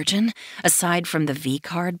still a virgin, aside from the V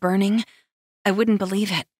card burning, I wouldn't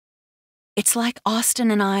believe it. It's like Austin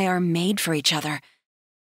and I are made for each other.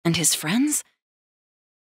 And his friends?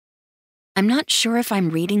 I'm not sure if I'm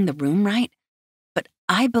reading the room right, but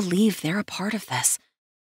I believe they're a part of this.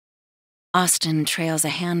 Austin trails a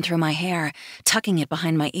hand through my hair, tucking it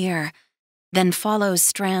behind my ear, then follows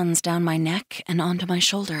strands down my neck and onto my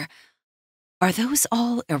shoulder. Are those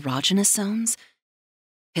all erogenous zones?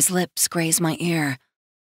 His lips graze my ear.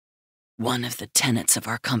 One of the tenets of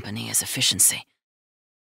our company is efficiency.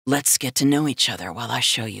 Let's get to know each other while I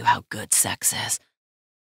show you how good sex is.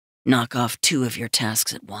 Knock off 2 of your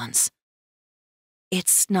tasks at once.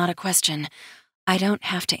 It's not a question. I don't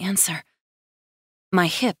have to answer. My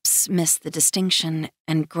hips miss the distinction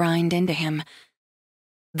and grind into him.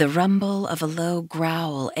 The rumble of a low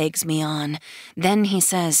growl eggs me on. Then he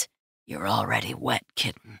says, "You're already wet,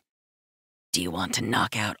 kitten. Do you want to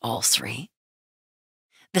knock out all 3?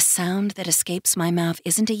 The sound that escapes my mouth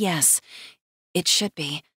isn't a yes. It should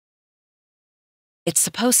be. It's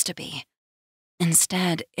supposed to be.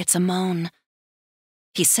 Instead, it's a moan.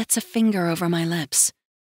 He sets a finger over my lips.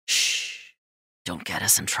 Shh, don't get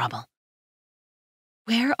us in trouble.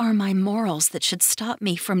 Where are my morals that should stop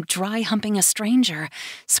me from dry humping a stranger?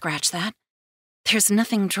 Scratch that. There's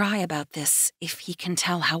nothing dry about this, if he can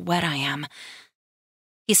tell how wet I am.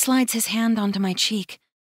 He slides his hand onto my cheek.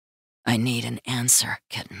 I need an answer,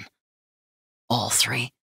 kitten. All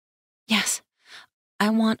 3? Yes, I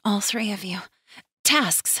want all 3 of you.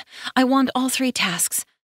 Tasks. I want all 3 tasks.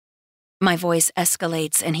 My voice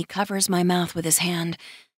escalates and he covers my mouth with his hand.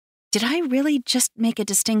 Did I really just make a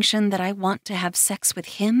distinction that I want to have sex with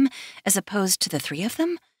him as opposed to the 3 of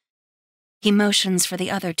them? He motions for the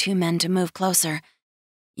other 2 men to move closer.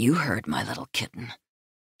 You heard my little kitten.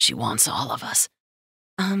 She wants all of us.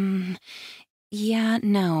 Yeah,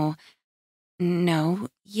 no. No,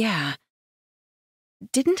 yeah.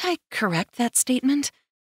 Didn't I correct that statement?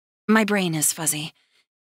 My brain is fuzzy.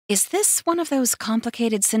 Is this one of those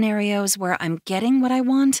complicated scenarios where I'm getting what I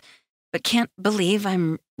want, but can't believe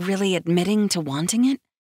I'm really admitting to wanting it?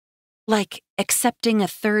 Like accepting a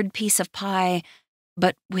 3rd piece of pie,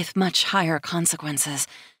 but with much higher consequences.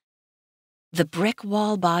 The brick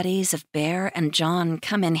wall bodies of Bear and John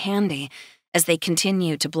come in handy as they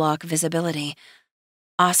continue to block visibility.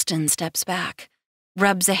 Austin steps back,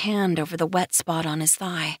 rubs a hand over the wet spot on his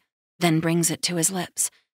thigh, then brings it to his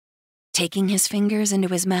lips. Taking his fingers into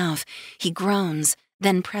his mouth, he groans,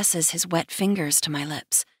 then presses his wet fingers to my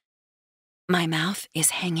lips. My mouth is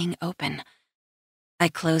hanging open. I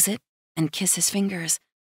close it and kiss his fingers.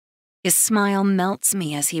 His smile melts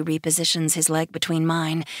me as he repositions his leg between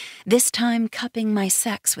mine, this time cupping my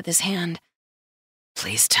sex with his hand.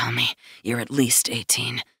 Please tell me you're at least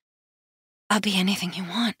 18. I'll be anything you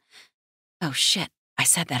want. Oh shit, I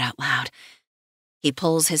said that out loud. He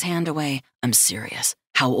pulls his hand away. I'm serious.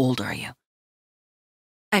 How old are you?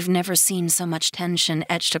 I've never seen so much tension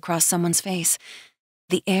etched across someone's face.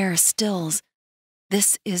 The air stills.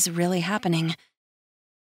 This is really happening.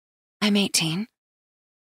 I'm 18.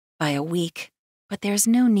 By a week, but there's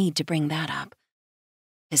no need to bring that up.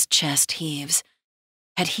 His chest heaves.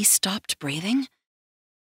 Had he stopped breathing?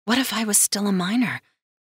 What if I was still a minor?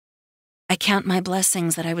 I count my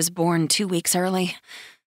blessings that I was born 2 weeks early.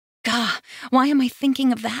 Gah, why am I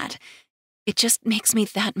thinking of that? It just makes me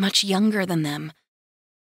that much younger than them.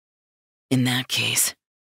 In that case,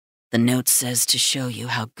 the note says to show you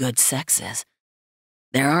how good sex is.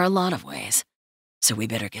 There are a lot of ways, so we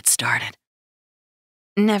better get started.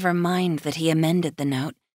 Never mind that he amended the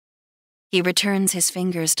note. He returns his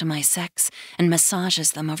fingers to my sex and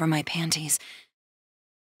massages them over my panties.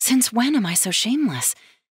 Since when am I so shameless?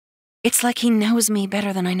 It's like he knows me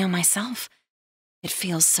better than I know myself. It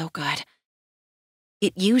feels so good.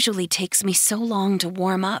 It usually takes me so long to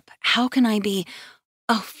warm up. How can I be...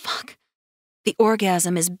 Oh, fuck. The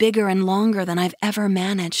orgasm is bigger and longer than I've ever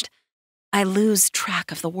managed. I lose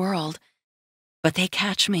track of the world, but they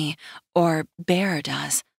catch me, or Bear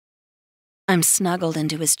does. I'm snuggled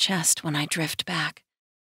into his chest when I drift back.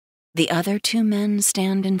 The other two men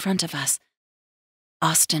stand in front of us.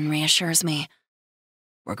 Austin reassures me.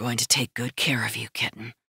 We're going to take good care of you,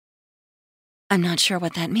 kitten. I'm not sure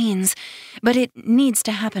what that means, but it needs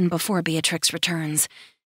to happen before Beatrix returns.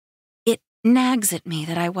 It nags at me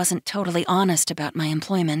that I wasn't totally honest about my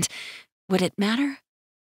employment. Would it matter?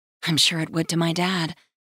 I'm sure it would to my dad.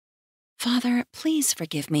 Father, please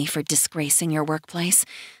forgive me for disgracing your workplace.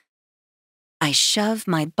 I shove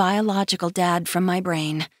my biological dad from my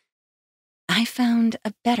brain. I found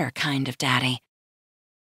a better kind of daddy.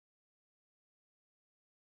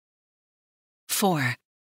 4.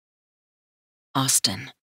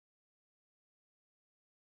 Austin.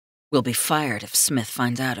 We'll be fired if Smith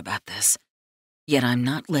finds out about this. Yet I'm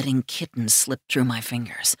not letting Kitten slip through my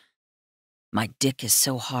fingers. My dick is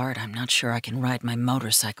so hard I'm not sure I can ride my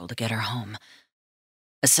motorcycle to get her home.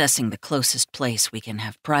 Assessing the closest place we can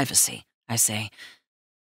have privacy, I say,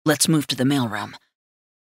 let's move to the mailroom.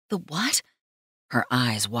 The what? Her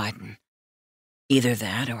eyes widen. Either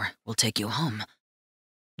that or we'll take you home.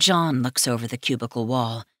 John looks over the cubicle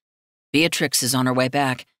wall. Beatrix is on her way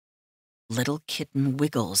back. Little Kitten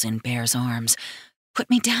wiggles in Bear's arms. Put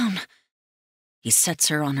me down. He sets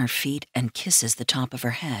her on her feet and kisses the top of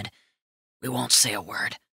her head. We won't say a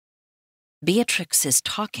word. Beatrix is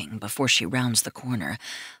talking before she rounds the corner.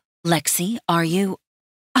 Lexi, are you...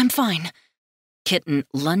 I'm fine. Kitten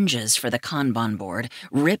lunges for the Kanban board,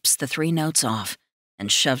 rips the 3 notes off,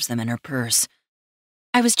 and shoves them in her purse.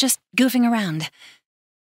 I was just goofing around.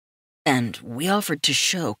 And we offered to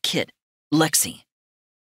show Lexi,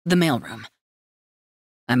 the mailroom.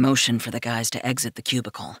 I motion for the guys to exit the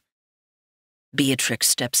cubicle. Beatrix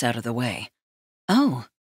steps out of the way. Oh,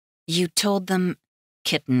 you told them...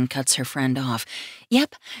 Kitten cuts her friend off.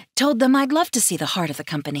 Yep, told them I'd love to see the heart of the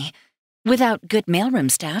company. Without good mailroom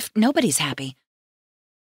staff, nobody's happy.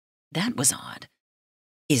 That was odd.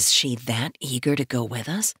 Is she that eager to go with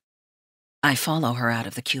us? I follow her out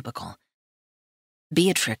of the cubicle.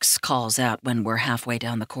 Beatrix calls out when we're halfway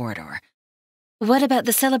down the corridor. What about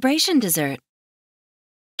the celebration dessert?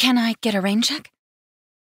 Can I get a rain check?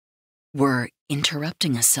 We're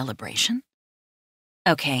interrupting a celebration?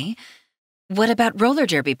 Okay. What about roller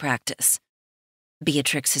derby practice?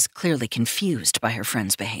 Beatrix is clearly confused by her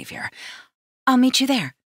friend's behavior. I'll meet you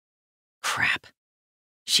there. Crap.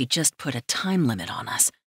 She just put a time limit on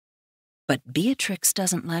us. But Beatrix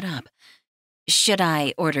doesn't let up. Should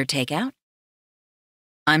I order takeout?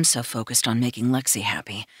 I'm so focused on making Lexi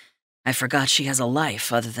happy. I forgot she has a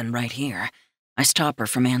life other than right here. I stop her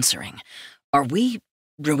from answering. Are we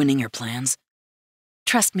ruining your plans?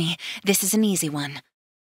 Trust me, this is an easy one.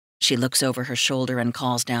 She looks over her shoulder and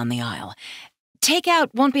calls down the aisle.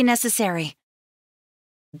 Takeout won't be necessary.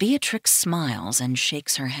 Beatrix smiles and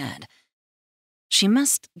shakes her head. She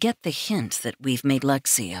must get the hint that we've made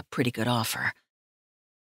Lexi a pretty good offer.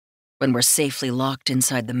 When we're safely locked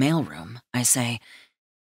inside the mailroom, I say,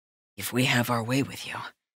 if we have our way with you,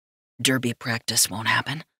 derby practice won't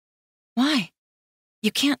happen. Why?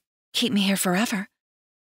 You can't keep me here forever.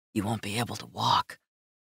 You won't be able to walk.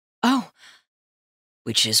 Oh.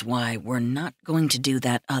 Which is why we're not going to do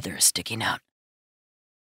that other sticky note.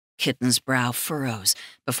 Kitten's brow furrows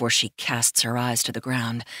before she casts her eyes to the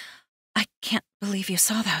ground. I can't believe you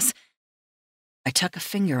saw those. I tuck a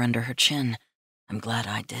finger under her chin. I'm glad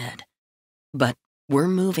I did. But we're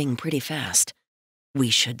moving pretty fast. We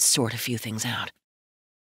should sort a few things out.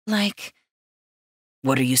 Like?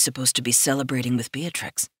 What are you supposed to be celebrating with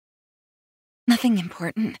Beatrix? Nothing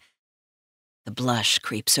important. The blush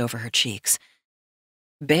creeps over her cheeks.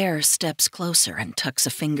 Bear steps closer and tucks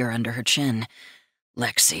a finger under her chin.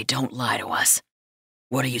 Lexi, don't lie to us.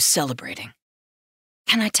 What are you celebrating?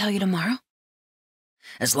 Can I tell you tomorrow?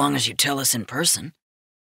 As long as you tell us in person.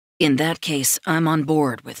 In that case, I'm on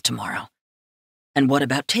board with tomorrow. And what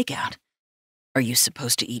about takeout? Are you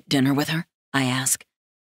supposed to eat dinner with her? I ask.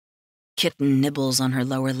 Kitten nibbles on her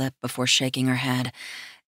lower lip before shaking her head.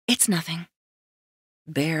 It's nothing.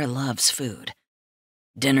 Bear loves food.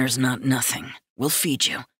 Dinner's not nothing. We'll feed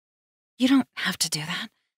you. You don't have to do that.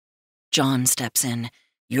 John steps in.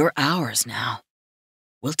 You're ours now.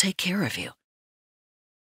 We'll take care of you.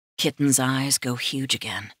 Kitten's eyes go huge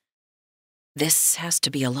again. This has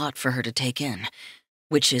to be a lot for her to take in,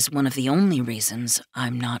 which is one of the only reasons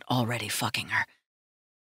I'm not already fucking her.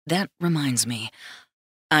 That reminds me,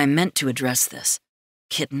 I meant to address this.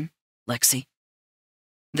 Kitten, Lexi.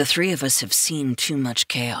 The 3 of us have seen too much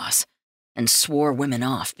chaos and swore women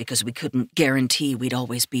off because we couldn't guarantee we'd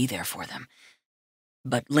always be there for them.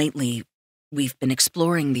 But lately, we've been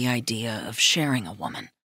exploring the idea of sharing a woman.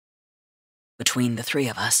 Between the three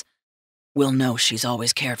of us, we'll know she's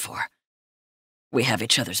always cared for. We have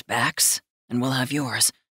each other's backs, and we'll have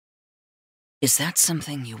yours. Is that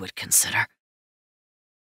something you would consider?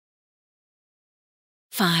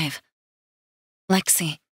 5.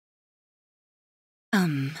 Lexi.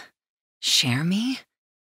 Share me?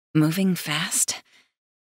 Moving fast?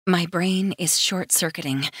 My brain is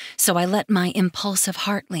short-circuiting, so I let my impulsive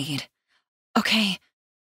heart lead. Okay.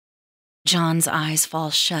 John's eyes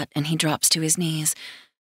fall shut and he drops to his knees.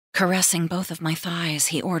 Caressing both of my thighs,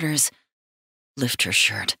 he orders, Lift her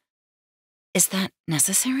shirt. Is that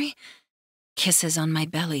necessary? Kisses on my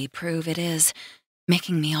belly prove it is,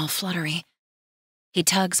 making me all fluttery. He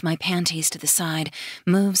tugs my panties to the side,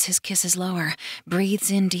 moves his kisses lower, breathes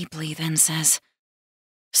in deeply, then says,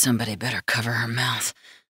 Somebody better cover her mouth.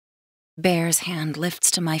 Bear's hand lifts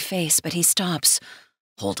to my face, but he stops.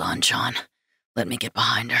 Hold on, John. Let me get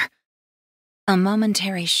behind her. A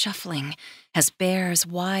momentary shuffling has Bear's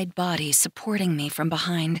wide body supporting me from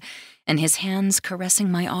behind, and his hands caressing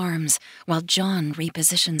my arms while John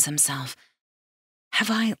repositions himself. Have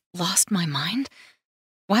I lost my mind?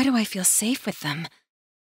 Why do I feel safe with them?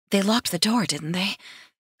 They locked the door, didn't they?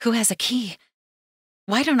 Who has a key?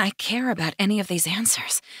 Why don't I care about any of these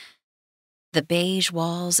answers? The beige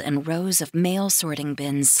walls and rows of mail sorting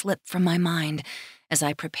bins slip from my mind as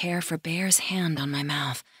I prepare for Bear's hand on my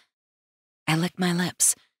mouth. I lick my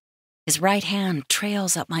lips. His right hand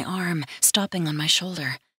trails up my arm, stopping on my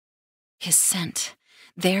shoulder. His scent,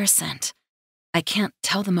 their scent, I can't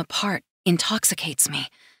tell them apart, intoxicates me.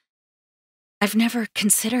 I've never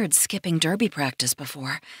considered skipping derby practice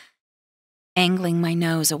before. Angling my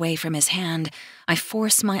nose away from his hand, I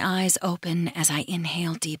force my eyes open as I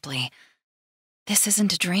inhale deeply. This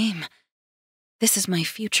isn't a dream. This is my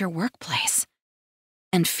future workplace.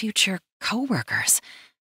 And future coworkers.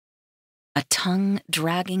 A tongue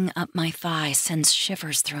dragging up my thigh sends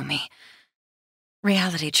shivers through me.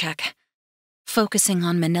 Reality check. Focusing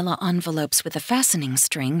on manila envelopes with a fastening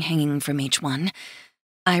string hanging from each one,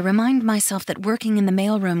 I remind myself that working in the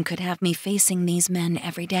mailroom could have me facing these men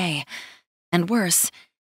every day. And worse,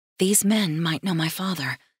 these men might know my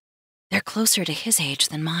father. They're closer to his age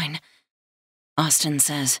than mine. Austin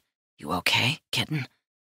says, You okay, kitten?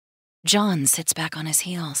 John sits back on his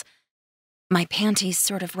heels. My panties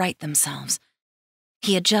sort of right themselves.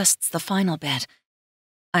 He adjusts the final bit.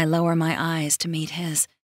 I lower my eyes to meet his.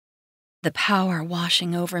 The power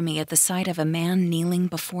washing over me at the sight of a man kneeling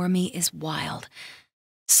before me is wild.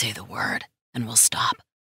 Say the word, and we'll stop.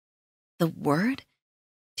 The word?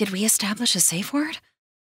 Did we establish a safe word?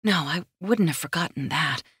 No, I wouldn't have forgotten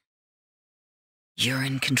that. You're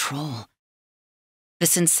in control. The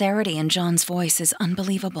sincerity in John's voice is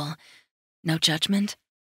unbelievable. No judgment,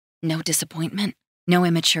 no disappointment, no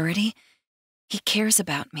immaturity. He cares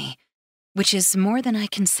about me, which is more than I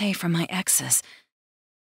can say for my exes.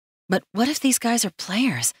 But what if these guys are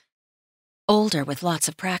players? Older with lots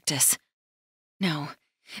of practice. No,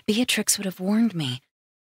 Beatrix would have warned me.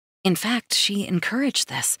 In fact, she encouraged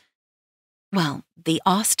this. Well, the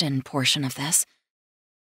Austin portion of this.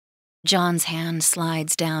 John's hand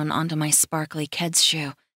slides down onto my sparkly Keds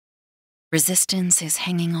shoe. Resistance is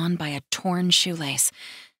hanging on by a torn shoelace.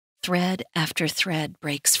 Thread after thread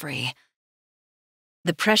breaks free.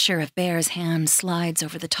 The pressure of Bear's hand slides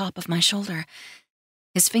over the top of my shoulder.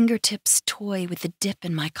 His fingertips toy with the dip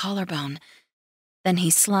in my collarbone. Then he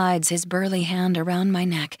slides his burly hand around my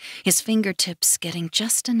neck, his fingertips getting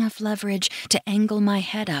just enough leverage to angle my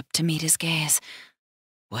head up to meet his gaze.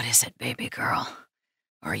 What is it, baby girl?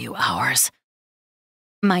 Are you ours?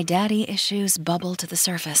 My daddy issues bubble to the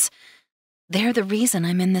surface. They're the reason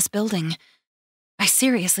I'm in this building. I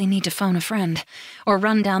seriously need to phone a friend, or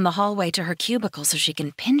run down the hallway to her cubicle so she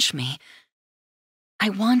can pinch me. I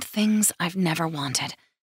want things I've never wanted.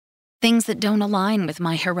 Things that don't align with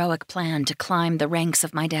my heroic plan to climb the ranks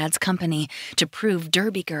of my dad's company to prove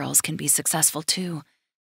derby girls can be successful too.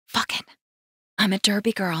 Fuck it. I'm a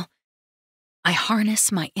derby girl. I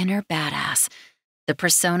harness my inner badass, the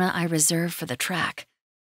persona I reserve for the track.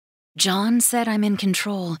 John said I'm in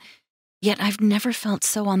control, yet I've never felt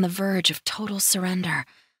so on the verge of total surrender.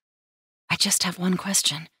 I just have one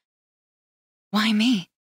question. Why me?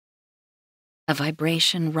 A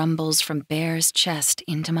vibration rumbles from Bear's chest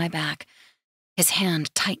into my back. His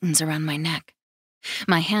hand tightens around my neck.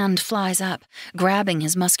 My hand flies up, grabbing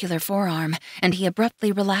his muscular forearm, and he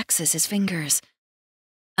abruptly relaxes his fingers.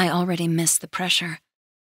 I already miss the pressure.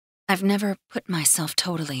 I've never put myself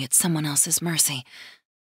totally at someone else's mercy.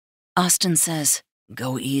 Austin says,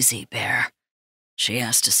 Go easy, Bear. She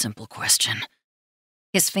asked a simple question.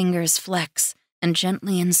 His fingers flex and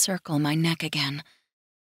gently encircle my neck again.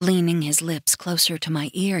 Leaning his lips closer to my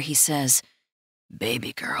ear, he says,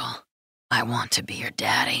 "Baby girl, I want to be your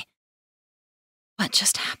daddy." What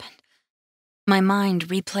just happened? My mind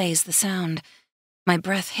replays the sound. My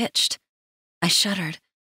breath hitched. I shuddered.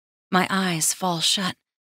 My eyes fall shut.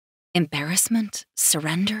 Embarrassment,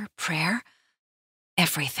 surrender, prayer?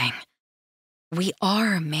 Everything. We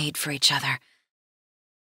are made for each other.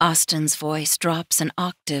 Austin's voice drops an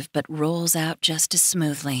octave but rolls out just as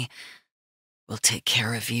smoothly. "We'll take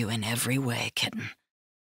care of you in every way, kitten."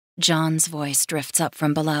 John's voice drifts up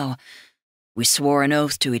from below. "We swore an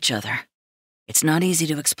oath to each other. It's not easy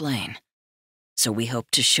to explain, so we hope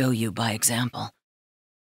to show you by example."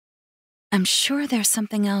 I'm sure there's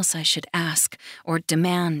something else I should ask or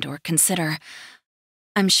demand or consider.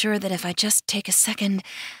 I'm sure that if I just take a second,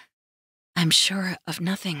 I'm sure of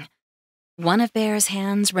nothing. One of Bear's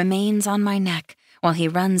hands remains on my neck while he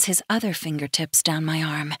runs his other fingertips down my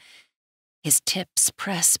arm. His tips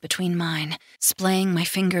press between mine, splaying my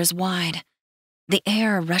fingers wide. The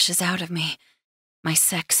air rushes out of me. My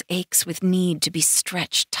sex aches with need to be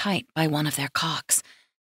stretched tight by one of their cocks.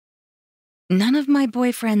 None of my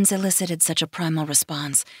boyfriends elicited such a primal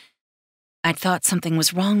response. I'd thought something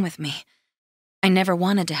was wrong with me. I never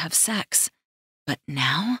wanted to have sex. But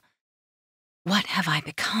now? What have I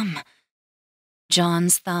become?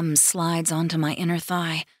 John's thumb slides onto my inner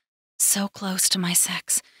thigh, so close to my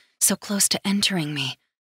sex, so close to entering me.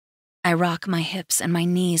 I rock my hips and my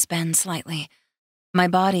knees bend slightly. My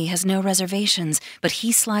body has no reservations, but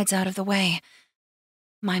he slides out of the way.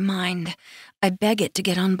 My mind, I beg it to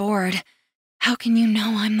get on board. How can you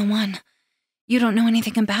know I'm the one? You don't know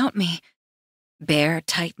anything about me. Bear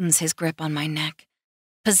tightens his grip on my neck.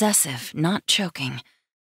 Possessive, not choking.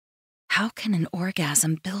 How can an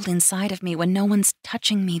orgasm build inside of me when no one's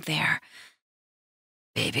touching me there?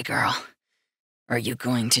 "Baby girl, are you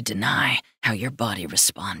going to deny how your body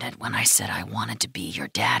responded when I said I wanted to be your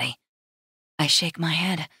daddy?" I shake my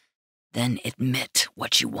head. "Then admit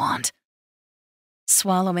what you want."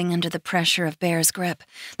 Swallowing under the pressure of Bear's grip,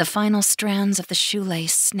 the final strands of the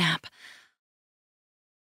shoelace snap.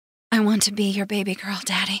 "I want to be your baby girl,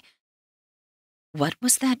 Daddy." What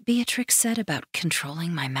was that Beatrix said about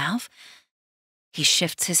controlling my mouth? He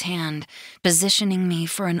shifts his hand, positioning me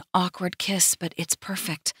for an awkward kiss, but it's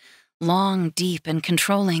perfect, long, deep, and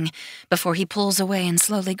controlling, before he pulls away and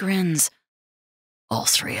slowly grins. "All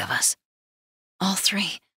three of us." All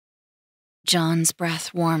three. John's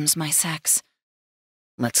breath warms my sex.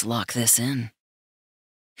 "Let's lock this in."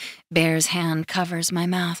 Bear's hand covers my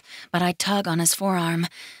mouth, but I tug on his forearm.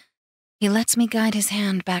 He lets me guide his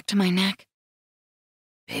hand back to my neck.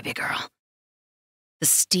 "Baby girl." The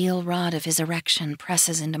steel rod of his erection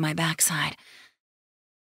presses into my backside.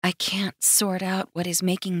 I can't sort out what is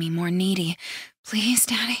making me more needy. "Please,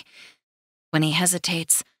 Daddy." When he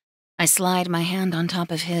hesitates, I slide my hand on top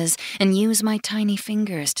of his and use my tiny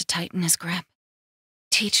fingers to tighten his grip.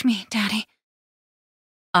 "Teach me, Daddy."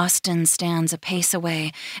 Austin stands a pace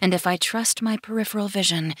away, and if I trust my peripheral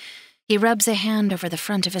vision, he rubs a hand over the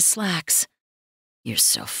front of his slacks. "You're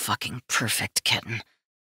so fucking perfect, kitten."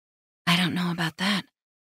 I don't know about that.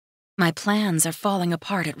 My plans are falling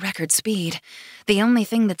apart at record speed. The only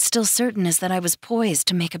thing that's still certain is that I was poised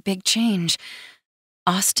to make a big change.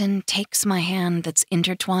 Austin takes my hand that's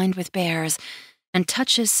intertwined with Bear's and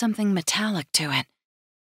touches something metallic to it.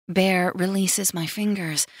 Bear releases my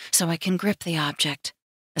fingers so I can grip the object,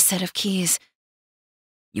 a set of keys.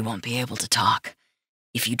 "You won't be able to talk.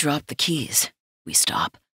 If you drop the keys, we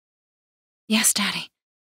stop." "Yes, Daddy."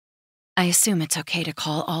 I assume it's okay to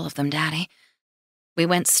call all of them Daddy. We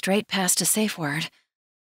went straight past a safe word.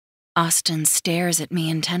 Austin stares at me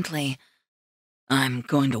intently. "I'm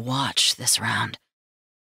going to watch this round."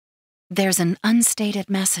 There's an unstated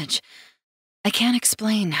message. I can't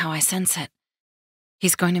explain how I sense it.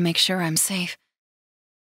 He's going to make sure I'm safe.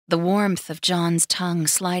 The warmth of John's tongue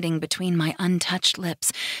sliding between my untouched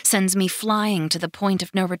lips sends me flying to the point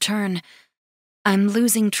of no return. I'm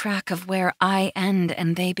losing track of where I end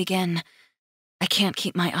and they begin. I can't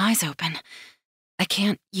keep my eyes open. I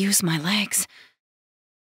can't use my legs.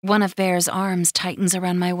 One of Bear's arms tightens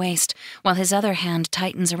around my waist, while his other hand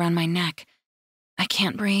tightens around my neck. I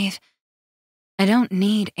can't breathe. I don't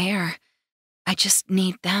need air. I just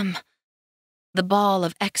need them. The ball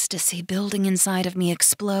of ecstasy building inside of me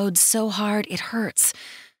explodes so hard it hurts.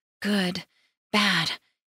 Good, bad,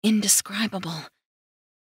 indescribable.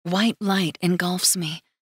 White light engulfs me.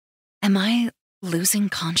 Am I losing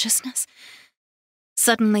consciousness?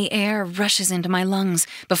 Suddenly, air rushes into my lungs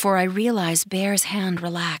before I realize Bear's hand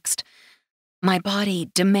relaxed. My body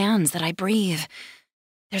demands that I breathe.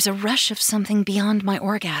 There's a rush of something beyond my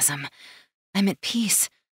orgasm. I'm at peace.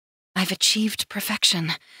 I've achieved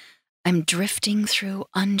perfection. I'm drifting through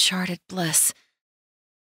uncharted bliss.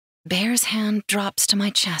 Bear's hand drops to my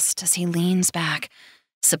chest as he leans back,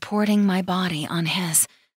 supporting my body on his.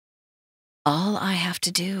 All I have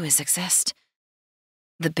to do is exist.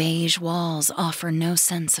 The beige walls offer no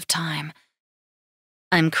sense of time.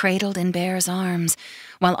 I'm cradled in Bear's arms,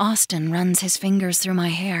 while Austin runs his fingers through my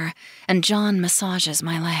hair and John massages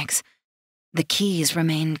my legs. The keys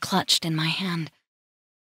remain clutched in my hand.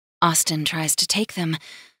 Austin tries to take them,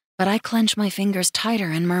 but I clench my fingers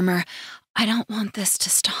tighter and murmur, I don't want this to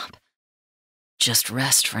stop. Just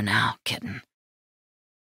rest for now, kitten.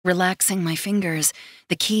 Relaxing my fingers,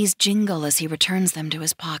 the keys jingle as he returns them to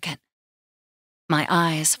his pocket. My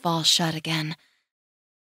eyes fall shut again.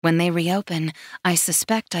 When they reopen, I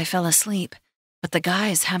suspect I fell asleep, but the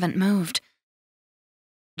guys haven't moved.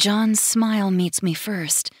 John's smile meets me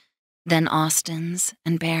first, then Austin's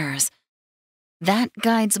and Bear's. That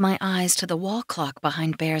guides my eyes to the wall clock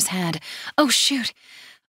behind Bear's head. Oh, shoot!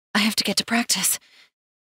 I have to get to practice.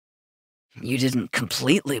 You didn't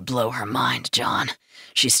completely blow her mind, John.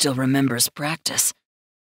 She still remembers practice.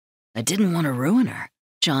 I didn't want to ruin her,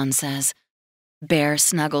 John says. Bear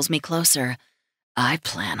snuggles me closer. I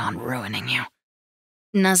plan on ruining you.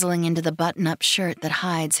 Nuzzling into the button-up shirt that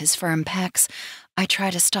hides his firm pecs, I try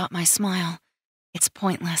to stop my smile. It's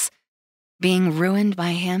pointless. Being ruined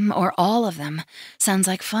by him, or all of them, sounds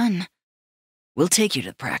like fun. We'll take you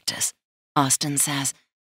to practice, Austin says.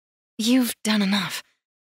 You've done enough.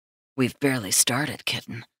 We've barely started,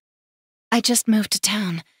 kitten. I just moved to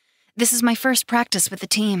town. This is my first practice with the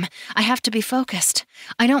team. I have to be focused.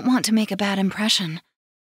 I don't want to make a bad impression.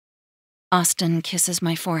 Austin kisses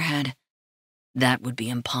my forehead. That would be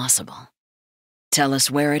impossible. Tell us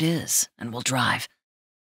where it is, and we'll drive.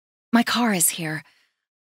 My car is here.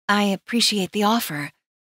 I appreciate the offer,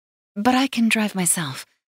 but I can drive myself.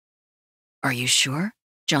 Are you sure?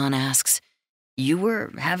 John asks. You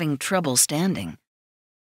were having trouble standing.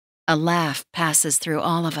 A laugh passes through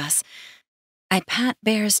all of us. I pat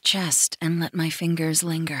Bear's chest and let my fingers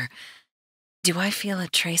linger. Do I feel a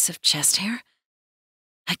trace of chest hair?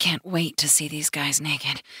 I can't wait to see these guys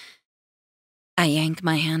naked. I yank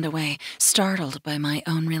my hand away, startled by my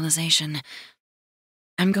own realization.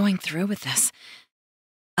 I'm going through with this.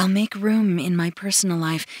 I'll make room in my personal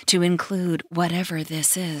life to include whatever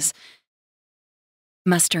this is.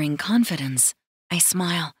 Mustering confidence, I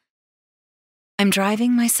smile. I'm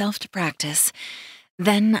driving myself to practice.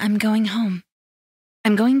 Then I'm going home.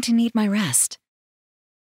 I'm going to need my rest.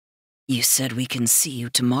 You said we can see you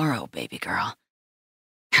tomorrow, baby girl.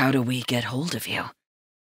 How do we get hold of you?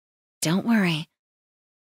 Don't worry.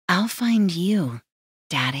 I'll find you,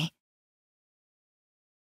 Daddy.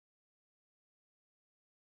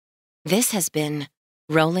 This has been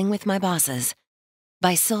Rolling with My Bosses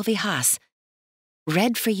by Sylvie Haas.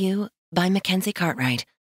 Read for you by Mackenzie Cartwright.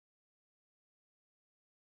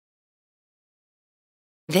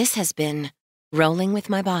 This has been Rolling with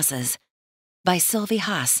My Bosses by Sylvie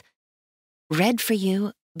Haas. Read for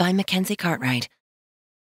you by Mackenzie Cartwright.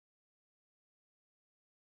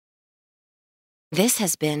 This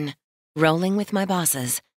has been Rolling with My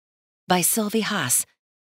Bosses by Sylvie Haas.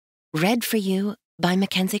 Read for you by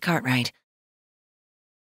Mackenzie Cartwright.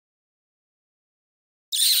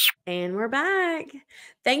 And we're back.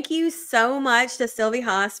 Thank you so much to Sylvie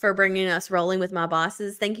Haas for bringing us Rolling with My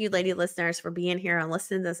Bosses. Thank you, lady listeners, for being here and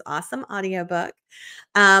listening to this awesome audiobook.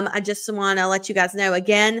 I just want to let you guys know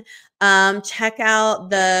again, check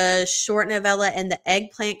out the short novella in the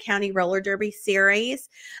Eggplant County Roller Derby series.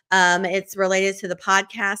 It's related to the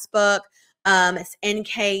podcast book. It's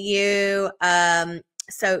NKU.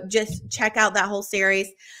 So just check out that whole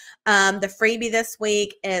series. The freebie this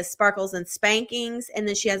week is Sparkles and Spankings. And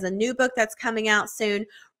then she has a new book that's coming out soon,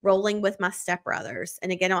 Rolling with My Stepbrothers.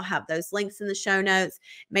 And again, I'll have those links in the show notes.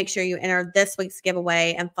 Make sure you enter this week's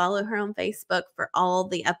giveaway and follow her on Facebook for all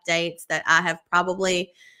the updates that I have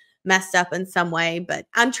probably messed up in some way, but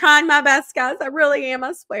I'm trying my best, guys. I really am,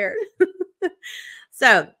 I swear.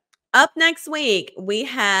 So up next week, we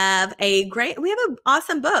have an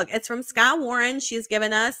awesome book. It's from Sky Warren. She's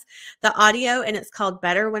given us the audio and it's called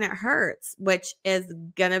Better When It Hurts, which is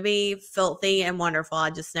going to be filthy and wonderful. I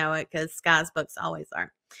just know it because Sky's books always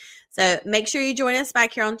are. So make sure you join us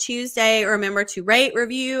back here on Tuesday. Remember to rate,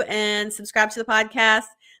 review, and subscribe to the podcast.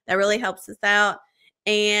 That really helps us out.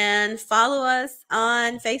 And follow us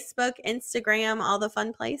on Facebook, Instagram, all the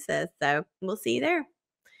fun places. So we'll see you there.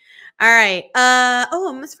 All right. I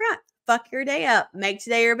almost forgot. Fuck your day up. Make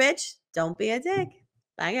today your bitch. Don't be a dick.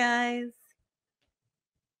 Bye, guys.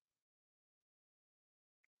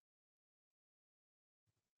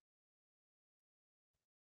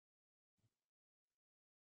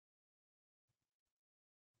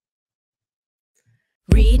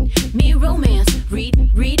 read me romance. Read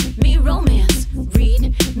me romance.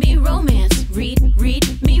 Read me romance.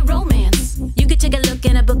 Read me romance. You could take a look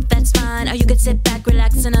in a book, that's fine. Or you could sit back,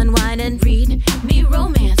 relax, and unwind and read me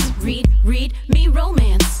romance. Read me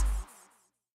romance.